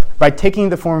himself by taking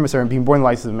the form of a servant, being born in the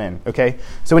likeness of men. Okay,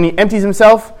 so when he empties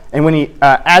himself and when he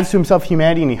adds to himself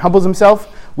humanity and he humbles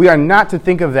himself, we are not to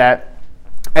think of that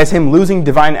as him losing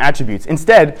divine attributes.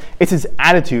 Instead, it's his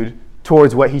attitude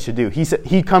towards what he should do.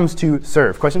 He comes to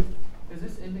serve. Question? Is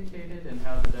this indicated in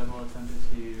how the devil attempted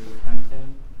to tempt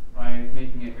him by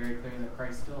making it very clear that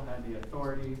Christ still had the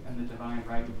authority and the divine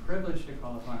right and privilege to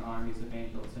call upon armies of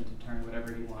angels and to turn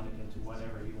whatever he wanted into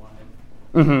whatever he wanted?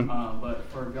 Mm-hmm. But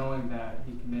foregoing that,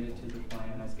 he committed to the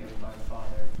plan as given by the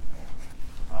Father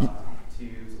to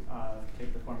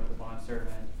take the form of the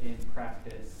bondservant in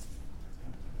practice.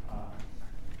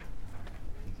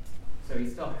 So he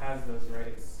still has those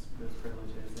rights, those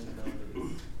privileges and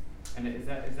abilities. And is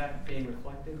that being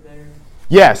reflected there?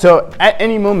 Yeah, so at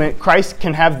any moment, Christ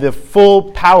can have the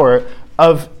full power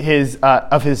of his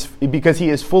because he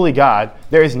is fully God.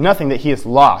 There is nothing that he has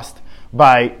lost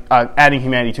by adding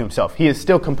humanity to himself. He is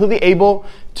still completely able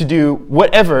to do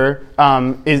whatever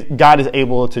God is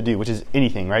able to do, which is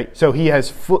anything, right? So he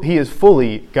is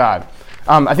fully God.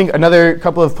 I think another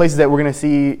couple of places that we're going to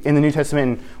see in the New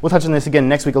Testament, and we'll touch on this again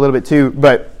next week a little bit too,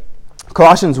 but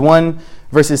Colossians 1,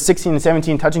 verses 16 and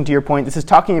 17, touching to your point, this is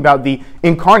talking about the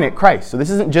incarnate Christ. So this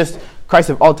isn't just Christ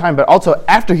of all time, but also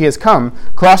after he has come.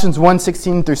 Colossians 1,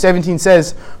 16 through 17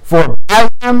 says, "For by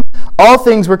him all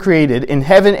things were created in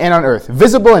heaven and on earth,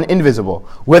 visible and invisible,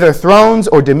 whether thrones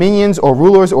or dominions or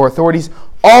rulers or authorities,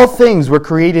 all things were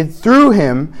created through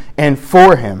him and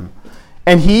for him.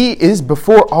 And he is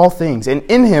before all things, and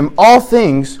in him all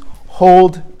things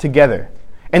hold together."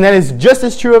 And that is just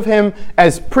as true of him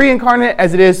as pre-incarnate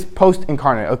as it is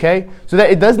post-incarnate, okay? So that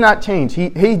it does not change. He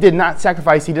did not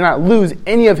sacrifice, he did not lose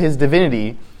any of his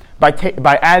divinity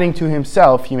by adding to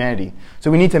himself humanity.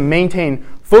 So we need to maintain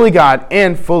fully God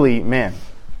and fully man.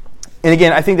 And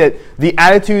again, I think that the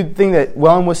attitude thing that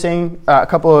Wellum was saying a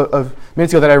couple of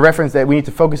minutes ago that I referenced, that we need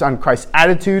to focus on Christ's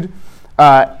attitude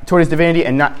toward his divinity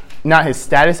and not his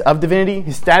status of divinity.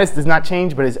 His status does not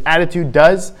change, but his attitude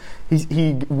does.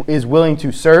 He is willing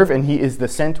to serve, and he is the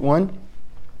sent one.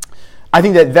 I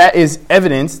think that is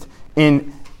evidenced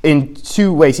in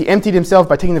two ways. He emptied himself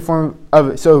by taking the form of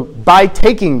a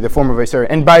servant,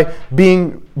 and by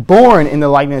being born in the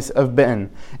likeness of men,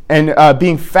 and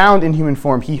being found in human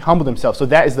form, he humbled himself. So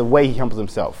that is the way he humbles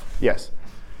himself. Yes?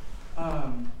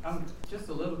 I'm just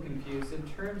a little confused in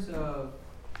terms of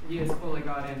he is fully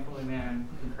God and fully man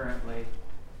concurrently.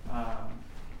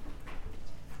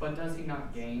 But does he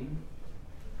not gain?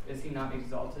 Is he not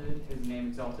exalted, his name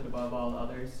exalted above all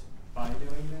others by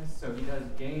doing this? So he does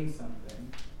gain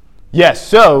something. Yes,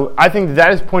 so I think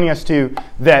that is pointing us to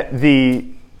that the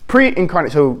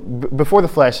pre-incarnate, so before the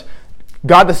flesh,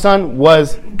 God the Son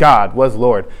was God, was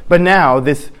Lord. But now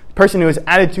this person who has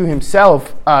added to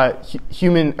himself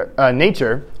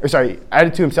humanity,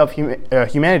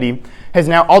 has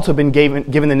now also been given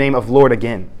the name of Lord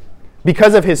again.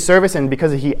 Because of his service and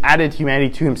because he added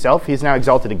humanity to himself, he is now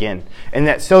exalted again. And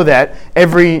that so that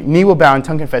every knee will bow and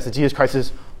tongue confess that Jesus Christ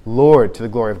is Lord to the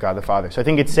glory of God the Father. So I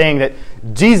think it's saying that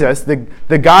Jesus,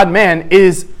 the God-man,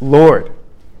 is Lord.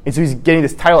 And so he's getting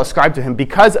this title ascribed to him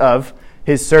because of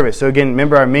his service. So again,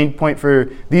 remember our main point for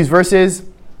these verses.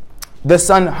 The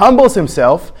Son humbles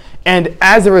himself and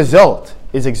as a result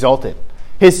is exalted.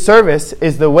 His service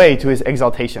is the way to his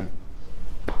exaltation.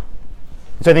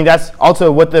 So I think that's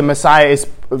also what the Messiah is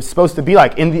supposed to be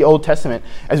like in the Old Testament,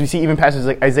 as we see even passages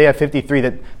like Isaiah 53,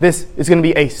 that this is going to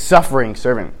be a suffering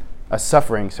servant. A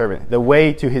suffering servant. The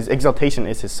way to his exaltation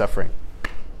is his suffering.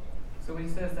 So when he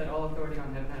says that all authority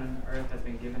on heaven and earth has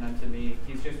been given unto me,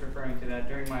 he's just referring to that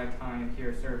during my time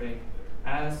here serving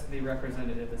as the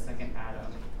representative, the second Adam.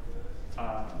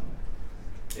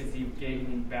 Is he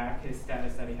gaining back his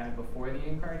status that he had before the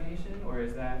incarnation, or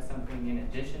is that something in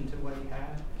addition to what he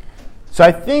had? So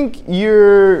I think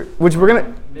which we're going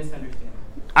to... Misunderstanding.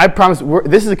 I promise,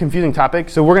 this is a confusing topic,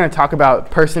 so we're going to talk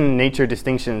about person-nature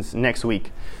distinctions next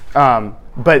week.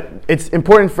 But it's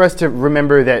important for us to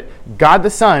remember that God the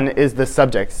Son is the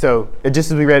subject. So just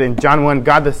as we read in John 1,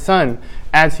 God the Son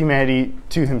adds humanity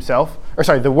to himself.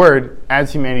 The Word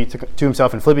adds humanity to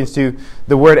himself. In Philippians 2,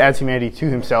 the Word adds humanity to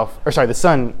himself. The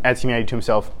Son adds humanity to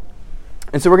himself.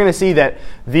 And so we're going to see that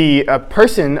the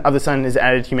person of the Son is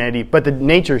added to humanity, but the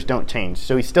natures don't change.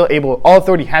 So he's still able, all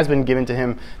authority has been given to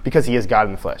him because he is God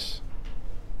in the flesh.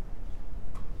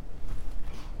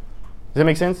 Does that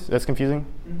make sense? That's confusing?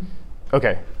 Mm-hmm.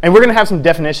 Okay. And we're going to have some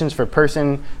definitions for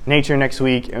person, nature next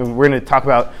week, and we're going to talk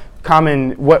about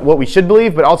common, what we should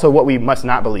believe, but also what we must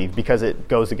not believe because it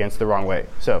goes against the wrong way.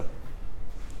 So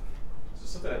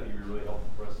something I think would be really helpful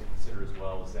for us to consider as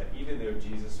well is that even though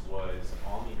Jesus was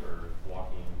on the earth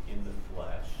walking in the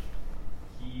flesh,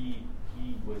 he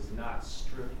was not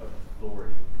stripped of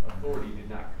authority. Authority did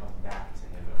not come back to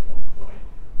him at one point.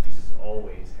 Jesus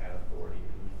always had authority.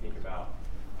 When you think about,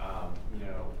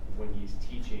 when he's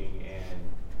teaching and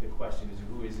the question is,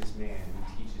 who is this man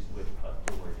who teaches with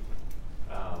authority?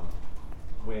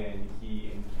 When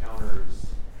he encounters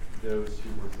those who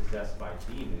were possessed by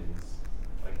demons,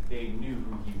 like they knew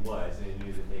who he was and they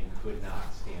knew that they could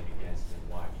not stand against him.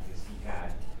 Why? Because he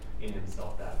had in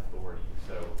himself that authority.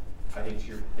 So I think to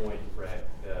your point, Brett,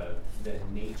 the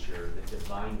nature, the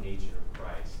divine nature of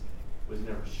Christ was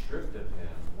never stripped of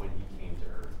him when he came to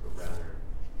earth, but rather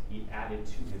he added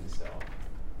to himself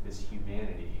this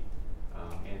humanity,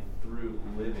 and through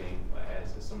living,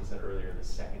 as someone said earlier, the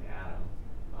second Adam,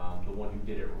 the one who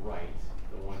did it right,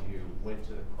 the one who went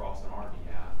to the cross on our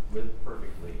behalf, lived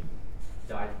perfectly,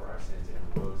 died for our sins, and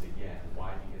rose again.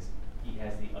 Why? Because he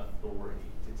has the authority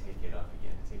to take it up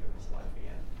again, to take up his life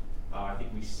again. I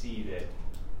think we see that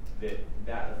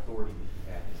authority that he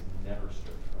had is never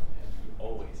stripped from him. He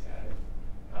always had it,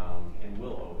 and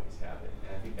will always have it.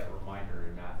 And I think that reminder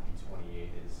in Matthew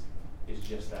 28 is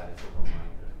just that. It's a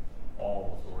reminder.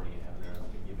 All authority in heaven and earth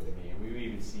has been given to me. And we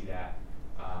even see that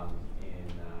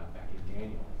back in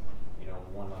Daniel.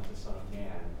 One like the Son of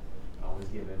Man was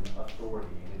given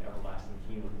authority, and an everlasting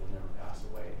kingdom will never pass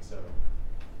away. So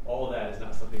all of that is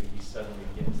not something that he suddenly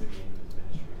gets at the end of his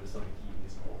ministry, but something he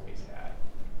has always had,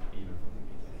 even from the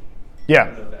beginning. Yeah. I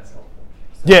don't know if that's helpful.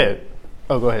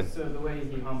 Oh, go ahead. So the way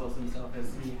he humbles himself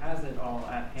is he has it all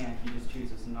at hand. He just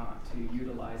chooses not to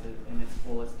utilize it in its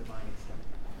fullest divine extent.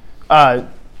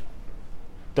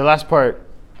 The last part,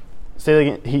 say that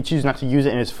again. He chooses not to use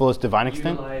it in its fullest divine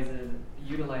extent?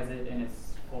 Utilize it in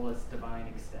its fullest divine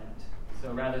extent.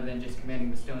 So rather than just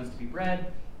commanding the stones to be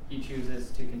bread, he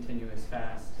chooses to continue his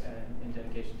fast in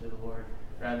dedication to the Lord.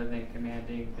 Rather than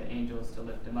commanding the angels to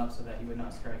lift him up so that he would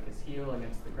not strike his heel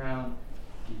against the ground,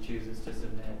 he chooses to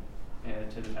submit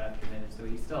to the path committed. So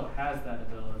he still has that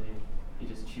ability, he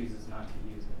just chooses not to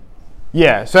use it.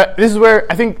 Yeah, so this is where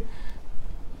I think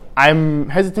I'm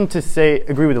hesitant to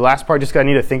agree with the last part just because I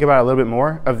need to think about it a little bit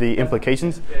more of the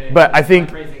implications. But I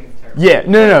think,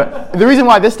 no. The reason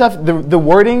why this stuff, the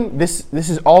wording, this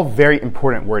is all very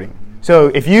important wording. So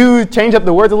if you change up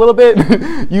the words a little bit,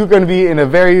 you're going to be in a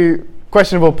very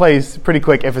questionable place pretty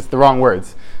quick if it's the wrong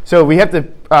words. So we have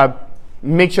to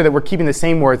make sure that we're keeping the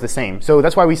same words the same. So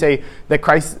that's why we say that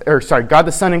God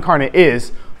the Son incarnate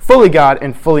is fully God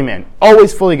and fully man.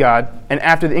 Always fully God, and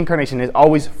after the incarnation is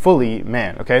always fully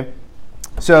man, okay?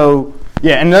 So,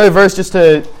 another verse just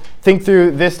to think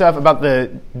through this stuff about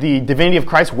the divinity of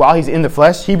Christ while he's in the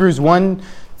flesh. Hebrews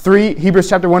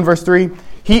chapter 1, verse 3.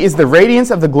 He is the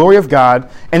radiance of the glory of God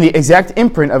and the exact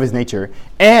imprint of his nature.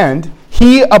 And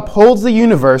he upholds the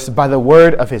universe by the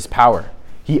word of his power.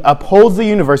 He upholds the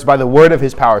universe by the word of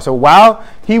his power. So while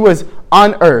he was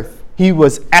on earth, he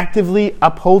was actively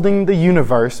upholding the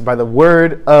universe by the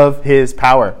word of his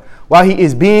power. While he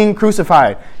is being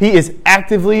crucified, he is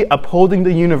actively upholding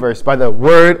the universe by the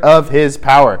word of his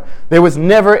power. There was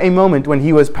never a moment when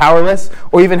he was powerless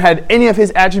or even had any of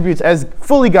his attributes as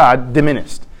fully God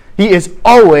diminished. He is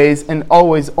always and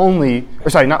always always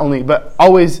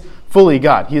fully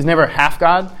God. He is never half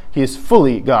God. He is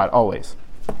fully God always.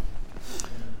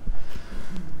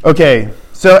 Okay,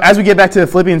 so as we get back to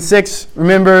Philippians 6,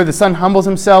 remember the Son humbles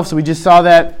himself. So we just saw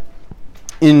that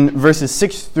in verses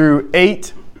 6 through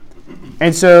 8.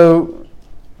 And so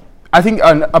I think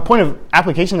a point of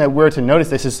application that we're to notice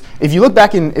this is if you look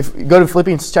back if you go to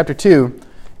Philippians chapter 2,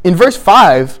 in verse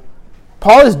 5,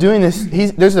 Paul is doing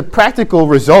this. There's a practical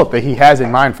result that he has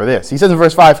in mind for this. He says in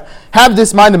verse 5, have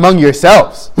this mind among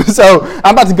yourselves. So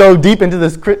I'm about to go deep into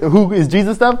this who is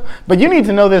Jesus stuff, but you need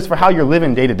to know this for how you're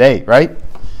living day to day, right?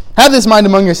 Have this mind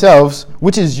among yourselves,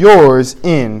 which is yours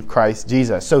in Christ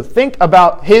Jesus. So think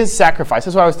about his sacrifice.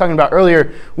 That's what I was talking about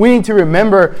earlier. We need to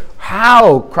remember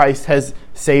how Christ has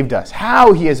saved us,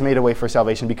 how he has made a way for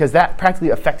salvation, because that practically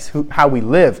affects how we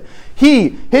live.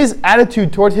 His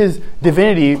attitude towards his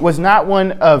divinity was not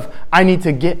one of, I need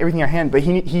to get everything I can, but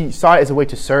he saw it as a way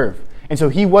to serve. And so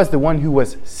he was the one who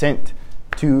was sent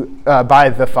to by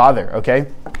the Father, okay?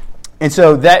 And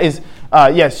so that is,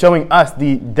 showing us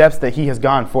the depths that he has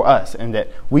gone for us and that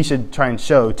we should try and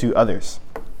show to others.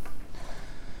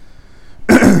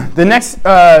 The next,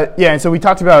 and so we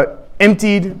talked about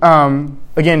emptied.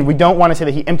 Again, we don't want to say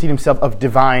that he emptied himself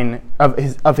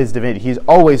of his divinity. He is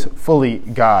always fully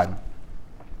God.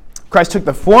 Christ took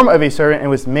the form of a servant and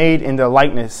was made in the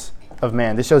likeness of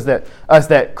man. This shows us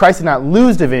that Christ did not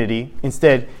lose divinity.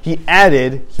 Instead, he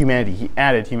added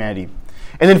humanity.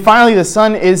 And then finally, the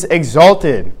Son is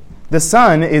exalted. The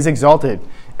Son is exalted.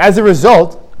 As a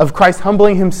result of Christ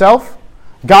humbling himself,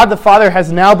 God the Father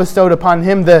has now bestowed upon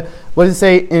him what does it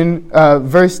say in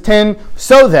verse 10?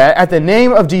 So that at the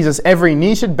name of Jesus, every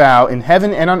knee should bow in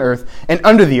heaven and on earth and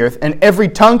under the earth, and every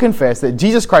tongue confess that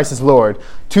Jesus Christ is Lord,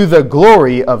 to the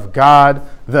glory of God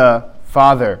the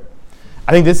Father.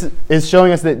 I think this is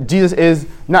showing us that Jesus is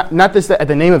not just at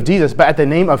the name of Jesus, but at the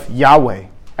name of Yahweh.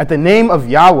 At the name of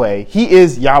Yahweh, he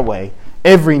is Yahweh.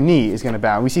 Every knee is going to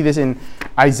bow. We see this in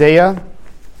Isaiah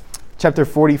chapter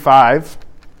 45.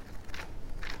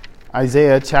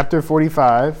 Isaiah chapter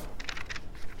 45,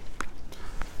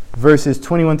 verses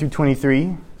 21 through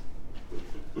 23.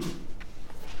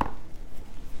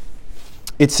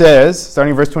 It says,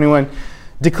 starting in verse 21,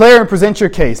 declare and present your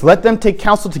case. Let them take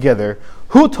counsel together.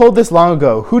 Who told this long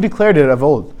ago? Who declared it of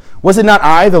old? Was it not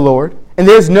I, the Lord? And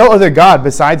there is no other God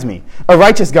besides me, a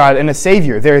righteous God and a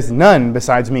Savior. There is none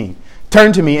besides me.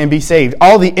 Turn to me and be saved,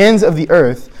 all the ends of the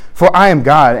earth, for I am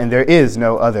God and there is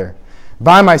no other.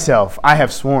 By myself I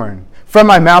have sworn. From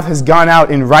my mouth has gone out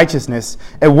in righteousness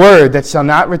a word that shall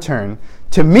not return.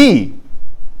 To me,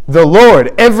 the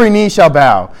Lord, every knee shall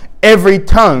bow, every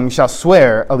tongue shall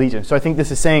swear allegiance. So I think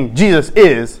this is saying Jesus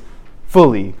is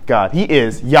fully God. He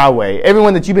is Yahweh.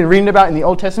 Everyone that you've been reading about in the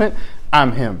Old Testament,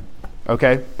 I'm him.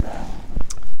 Okay?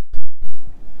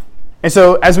 And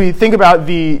so as we think about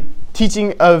the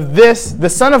teaching of this, the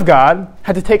Son of God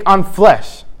had to take on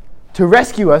flesh to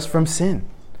rescue us from sin.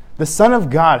 The Son of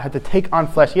God had to take on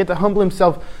flesh. He had to humble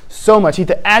himself so much. He had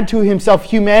to add to himself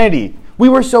humanity. We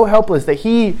were so helpless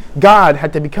that God,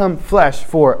 had to become flesh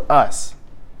for us.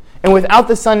 And without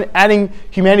the Son adding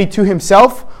humanity to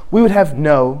himself, we would have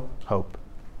no hope.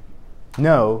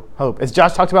 No hope. As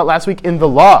Josh talked about last week in the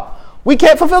law, we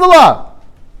can't fulfill the law.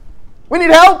 We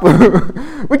need help.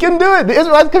 We couldn't do it. The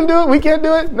Israelites couldn't do it. We can't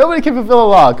do it. Nobody can fulfill the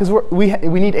law because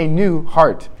we need a new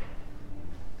heart.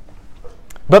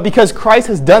 But because Christ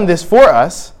has done this for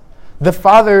us, the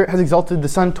Father has exalted the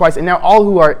Son twice, and now all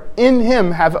who are in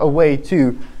him have a way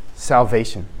to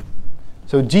salvation.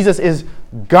 So Jesus is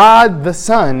God the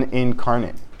Son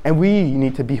incarnate, and we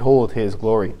need to behold his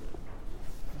glory.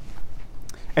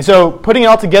 And so putting it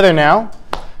all together now,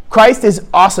 Christ is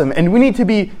awesome, and we need to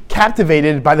be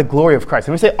captivated by the glory of Christ.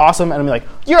 And we say awesome, and I'm like,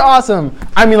 you're awesome.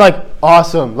 I mean like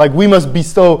awesome. Like we must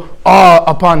bestow awe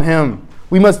upon him.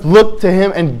 We must look to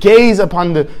him and gaze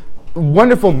upon the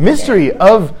wonderful mystery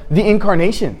of the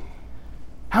incarnation.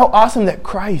 How awesome that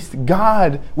Christ,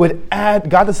 God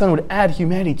the Son would add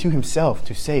humanity to himself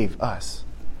to save us.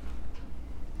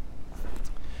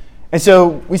 And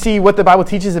so we see what the Bible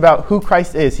teaches about who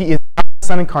Christ is. He is God the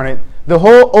Son incarnate. The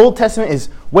whole Old Testament is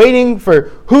waiting for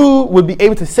who would be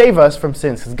able to save us from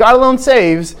sins. Because God alone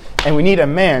saves, and we need a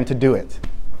man to do it.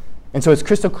 And so it's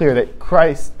crystal clear that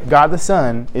Christ, God the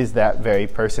Son, is that very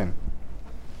person.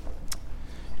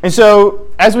 And so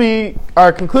as we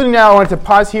are concluding now, I wanted to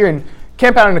pause here and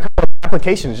camp out on a couple of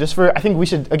applications. Just for, I think we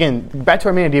should, again, back to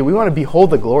our main idea, we want to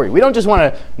behold the glory. We don't just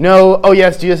want to know, oh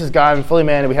yes, Jesus is God and fully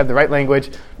man, and we have the right language.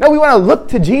 No, we want to look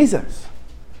to Jesus.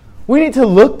 We need to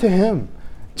look to him.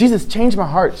 Jesus, change my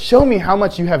heart. Show me how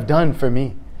much you have done for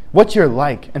me, what you're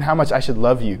like, and how much I should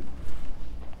love you.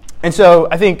 And so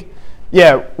I think,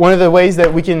 one of the ways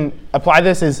that we can apply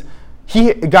this is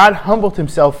God humbled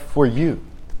himself for you.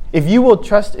 If you will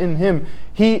trust in him,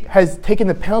 he has taken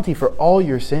the penalty for all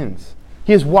your sins.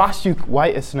 He has washed you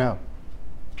white as snow.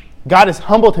 God has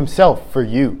humbled himself for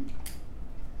you.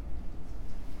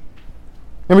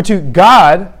 Number 2,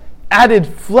 God added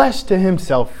flesh to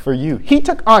himself for you. He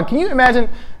took on, can you imagine,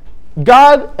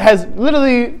 God has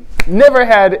literally never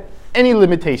had any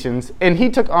limitations, and he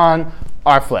took on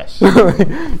our flesh. You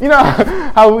know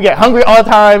how we get hungry all the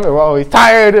time, and we're always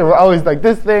tired, and we're always like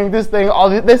this thing, all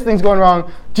this thing's going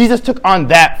wrong. Jesus took on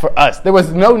that for us. There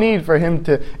was no need for him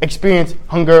to experience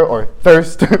hunger or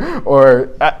thirst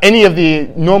or any of the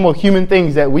normal human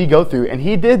things that we go through, and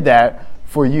he did that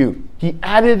for you. He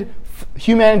added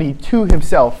humanity to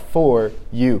himself for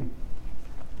you.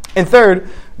 And third,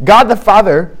 God the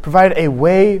Father provided a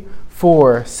way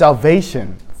for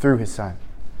salvation through his Son.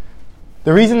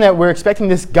 The reason that we're expecting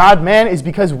this God-man is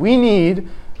because we need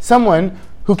someone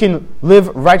who can live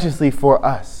righteously for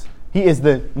us. He is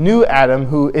the new Adam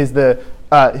who is the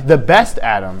best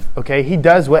Adam. Okay, he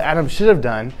does what Adam should have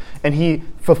done, and he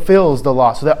fulfills the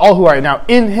law so that all who are now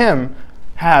in him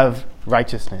have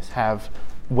righteousness, have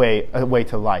a way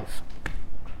to life.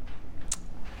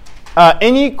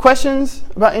 Any questions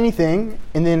about anything?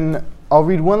 And then I'll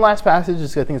read one last passage,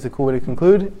 just because I think it's a cool way to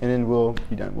conclude, and then we'll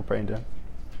be done. We'll pray and done.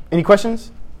 Any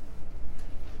questions?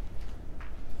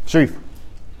 Sharif.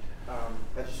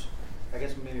 I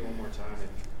guess maybe one more time,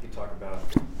 if you talk about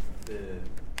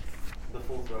the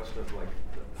full thrust of like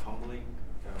the humbling,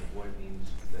 what it means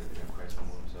that Christ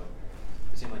humbled himself.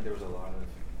 It seemed like there was a lot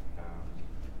of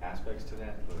aspects to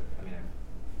that, but I mean,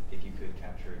 if you could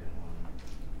capture it in one,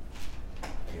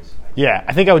 I guess. Yeah,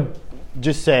 I think I would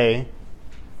just say,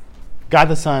 God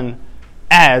the Son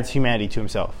adds humanity to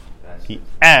himself. He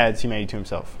adds humanity to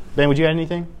himself. Ben, would you add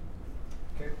anything?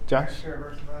 Okay. Josh? Can I share a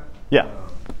verse of that? Yeah.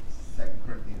 2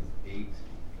 Corinthians 8,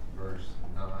 verse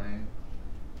 9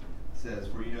 says,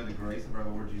 "For you know the grace of our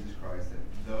Lord Jesus Christ, that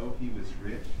though he was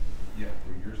rich, yet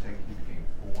for your sake he became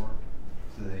poor,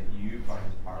 so that you by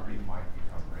his poverty might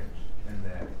become rich." And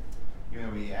that, even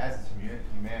though he adds his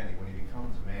humanity, when he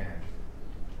becomes man,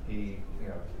 he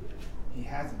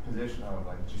has a position of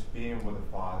like just being with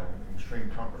the Father in extreme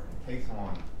comfort. He takes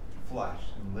on flesh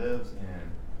and lives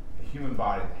in a human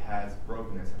body that has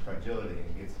brokenness and fragility,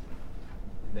 and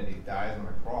then he dies on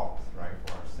the cross, right,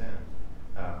 for our sin.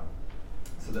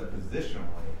 So that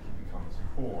positionally he becomes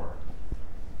poor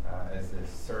as this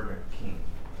servant king.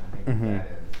 And I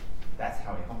think that's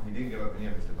how he didn't give up any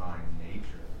of his divine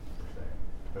nature per se,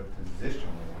 but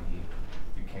positionally when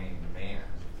he became man,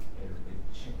 it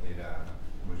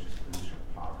was just a position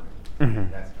of poverty.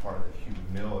 That's part of the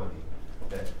humility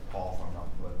that Paul's talking about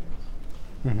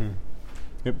in Philippians.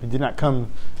 Yep, he did not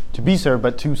come to be served,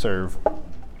 but to serve.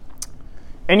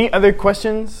 Any other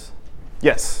questions?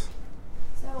 Yes.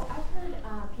 So I've heard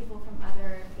people from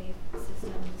other faith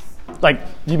systems. Like,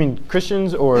 do you mean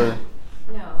Christians or?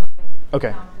 No, like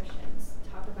okay. non-Christians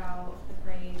talk about the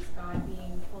phrase God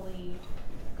being fully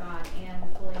God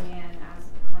and fully man as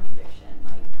a contradiction.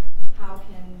 Like, how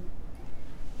can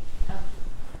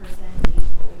a person be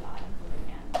fully God and fully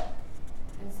man?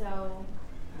 And so,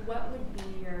 what would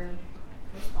be your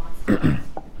response to that?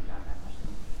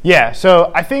 Yeah,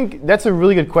 so I think that's a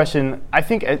really good question. I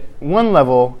think at one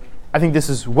level, I think this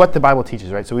is what the Bible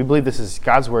teaches, right? So we believe this is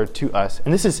God's word to us,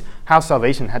 and this is how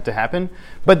salvation had to happen.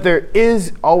 But there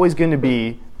is always going to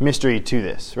be mystery to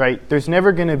this, right? There's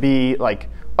never going to be like,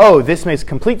 oh, this makes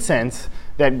complete sense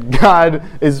that God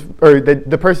is, or that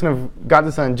the person of God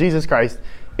the Son, Jesus Christ,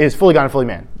 is fully God and fully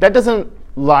man. That doesn't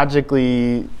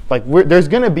logically, like, there's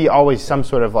going to be always some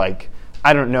sort of like,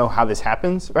 I don't know how this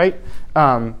happens, right?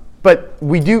 But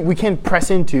we can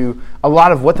press into a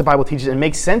lot of what the Bible teaches and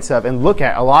make sense of and look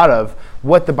at a lot of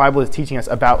what the Bible is teaching us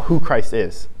about who Christ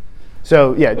is.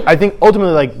 So yeah, I think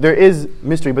ultimately like there is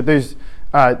mystery, but there's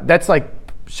that's like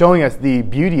showing us the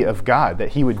beauty of God, that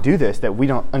he would do this that we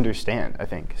don't understand, I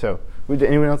think. So would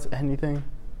anyone else add anything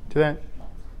to that?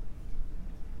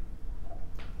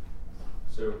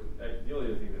 So the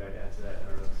only other thing that I'd add to that, I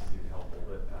don't know if this is even helpful,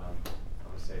 but I'm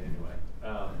going to say it anyway.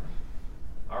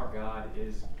 Our God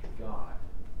is God,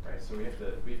 right? So we have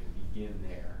to begin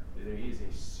there. He is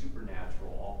a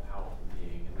supernatural, all-powerful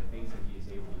being, and the things that he is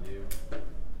able to do,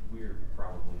 we're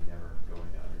probably never going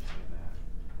to understand that.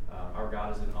 Our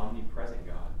God is an omnipresent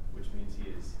God, which means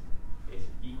he is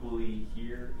equally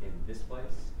here in this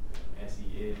place as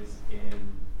he is in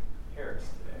Paris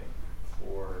today,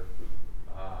 or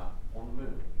on the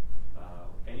moon.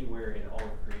 Anywhere in all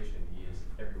of creation, he is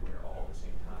everywhere all at the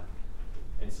same time.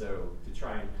 And so to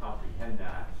try and comprehend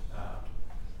that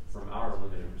from our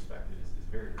limited perspective is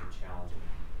very, very challenging.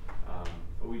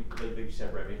 But we, like you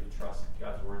said, right, we have to trust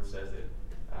God's word says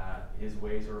that his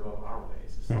ways are above our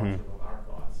ways, his thoughts are above our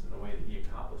thoughts, and the way that he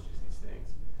accomplishes these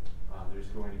things. There's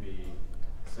going to be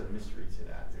some mystery to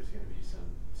that. There's going to be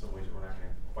some ways we're not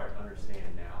going to quite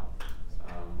understand now.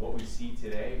 What we see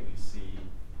today, we see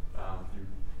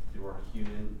through our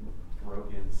human,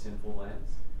 broken, sinful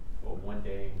lens. But one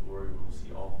day in glory, we will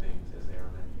see all things as they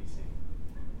are meant to be seen.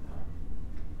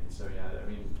 And so, yeah, I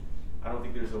mean, I don't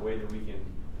think there's a way that we can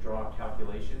draw a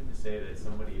calculation to say that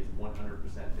somebody is 100%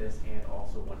 this and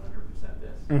also 100%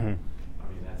 this. Mm-hmm. I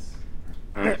mean, that's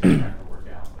just not going to work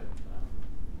out. But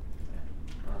yeah,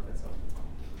 I don't know if that's helpful.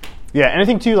 Yeah, and I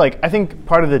think too, I think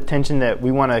part of the tension that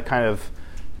we want to kind of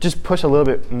just push a little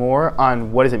bit more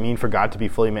on what does it mean for God to be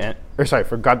fully man,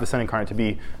 for God the Son incarnate to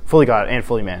be fully God and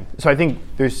fully man. So I think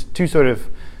there's two sort of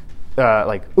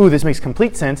this makes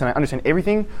complete sense and I understand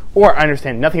everything, or I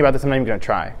understand nothing about this, I'm not even going to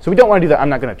try. So we don't want to do that, I'm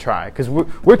not going to try, because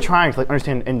we're trying to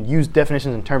understand and use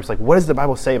definitions and terms, what does the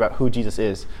Bible say about who Jesus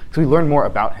is? Because we learn more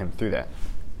about him through that.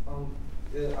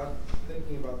 Yeah, I'm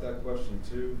thinking about that question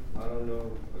too. I don't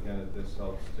know, again, if this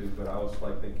helps too, but I was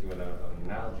thinking of an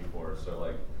analogy for it.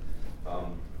 So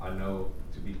I know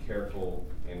to be careful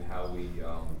in how we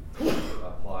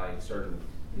apply certain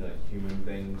human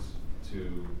things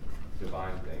to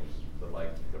divine things.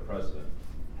 But the president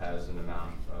has an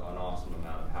awesome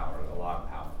amount of power, a lot of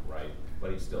power, right?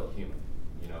 But he's still human.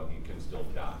 He can still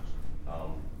die.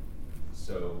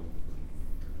 So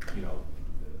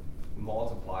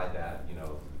multiply that,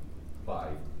 by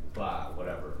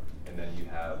whatever, and then you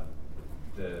have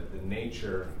the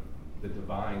nature, the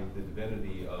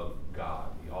divinity of God,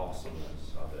 the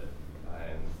awesomeness of it,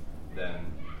 and then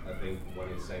I think when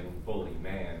it's saying fully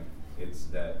man, it's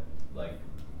that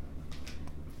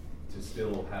to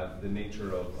still have the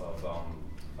nature of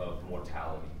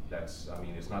mortality.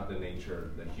 It's not the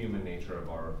human nature of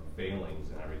our failings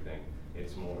and everything.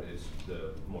 It's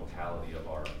the mortality of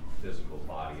our physical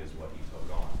body is what he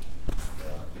took on,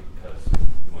 because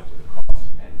he went to the cross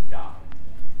and died.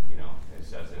 It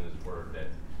says in his word that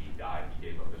he died, he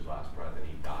gave up his last breath, and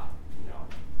he died.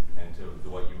 And to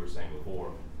what you were saying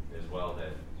before as well,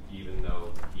 that even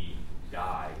though he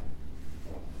died,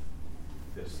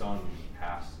 the Son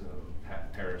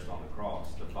perished on the cross.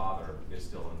 The Father is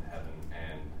still in heaven,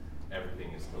 and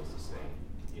everything is still the same.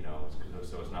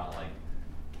 So it's not like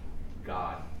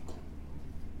God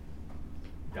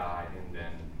died and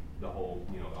then the whole,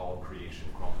 all creation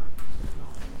crumbled.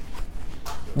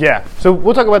 Yeah, so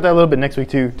we'll talk about that a little bit next week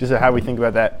too, just how we think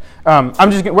about that.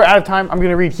 We're out of time. I'm going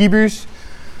to read Hebrews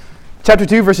chapter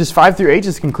 2, verses 5 through 8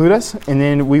 just to conclude us, and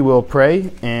then we will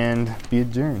pray and be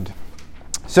adjourned.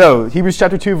 So, Hebrews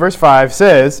chapter 2, verse 5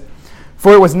 says,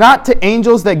 "For it was not to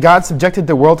angels that God subjected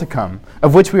the world to come,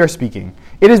 of which we are speaking.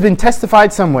 It has been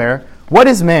testified somewhere, 'What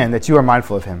is man that you are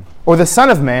mindful of him? Or the son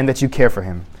of man that you care for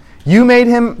him? You made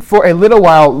him for a little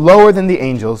while lower than the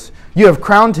angels. You have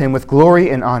crowned him with glory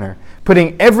and honor,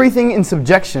 putting everything in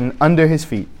subjection under his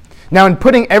feet. Now in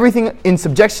putting everything in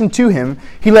subjection to him,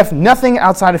 he left nothing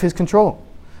outside of his control.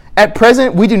 At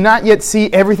present, we do not yet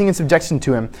see everything in subjection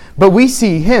to him, but we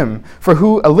see him for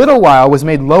who a little while was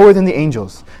made lower than the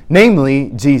angels,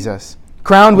 namely Jesus,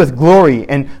 crowned with glory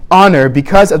and honor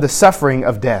because of the suffering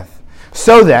of death,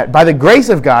 so that by the grace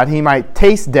of God he might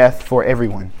taste death for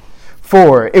everyone.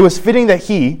 For it was fitting that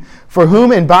he, for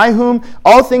whom and by whom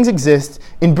all things exist,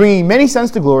 in bringing many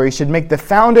sons to glory, should make the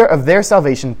founder of their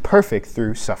salvation perfect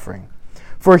through suffering.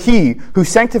 For he who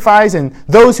sanctifies and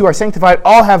those who are sanctified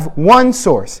all have one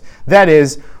source, that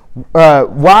is,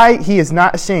 why he is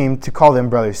not ashamed to call them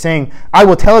brothers, saying, 'I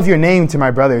will tell of your name to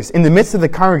my brothers. In the midst of the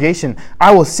congregation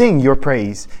I will sing your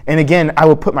praise. And again I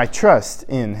will put my trust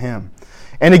in him.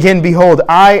 And again, behold,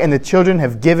 I and the children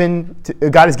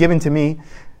God has given to me.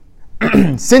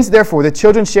 Since therefore the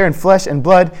children share in flesh and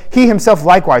blood, he himself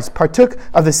likewise partook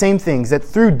of the same things, that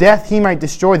through death he might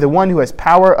destroy the one who has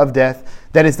power of death,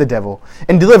 that is the devil,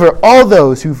 and deliver all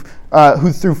those who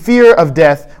through fear of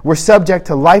death were subject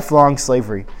to lifelong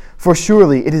slavery. For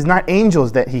surely it is not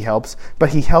angels that he helps, but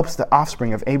he helps the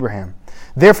offspring of Abraham.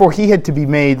 Therefore he had to be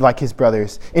made like his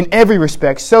brothers in every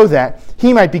respect, so that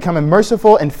he might become a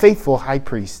merciful and faithful high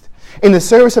priest in the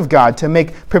service of God, to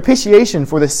make propitiation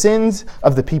for the sins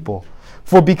of the people.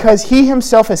 For because he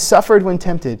himself has suffered when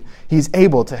tempted, he is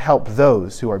able to help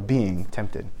those who are being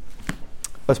tempted."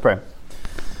 Let's pray.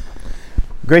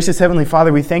 Gracious Heavenly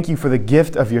Father, we thank you for the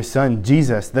gift of your Son,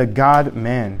 Jesus, the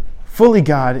God-man, fully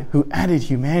God, who added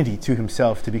humanity to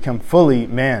himself to become fully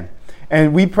man.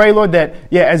 And we pray, Lord, that,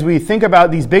 as we think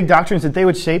about these big doctrines, that they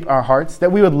would shape our hearts,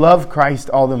 that we would love Christ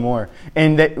all the more,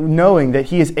 and that knowing that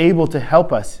he is able to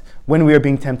help us when we are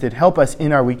being tempted, help us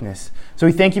in our weakness. So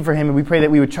we thank you for him, and we pray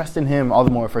that we would trust in him all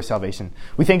the more for salvation.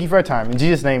 We thank you for our time. In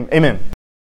Jesus' name, amen.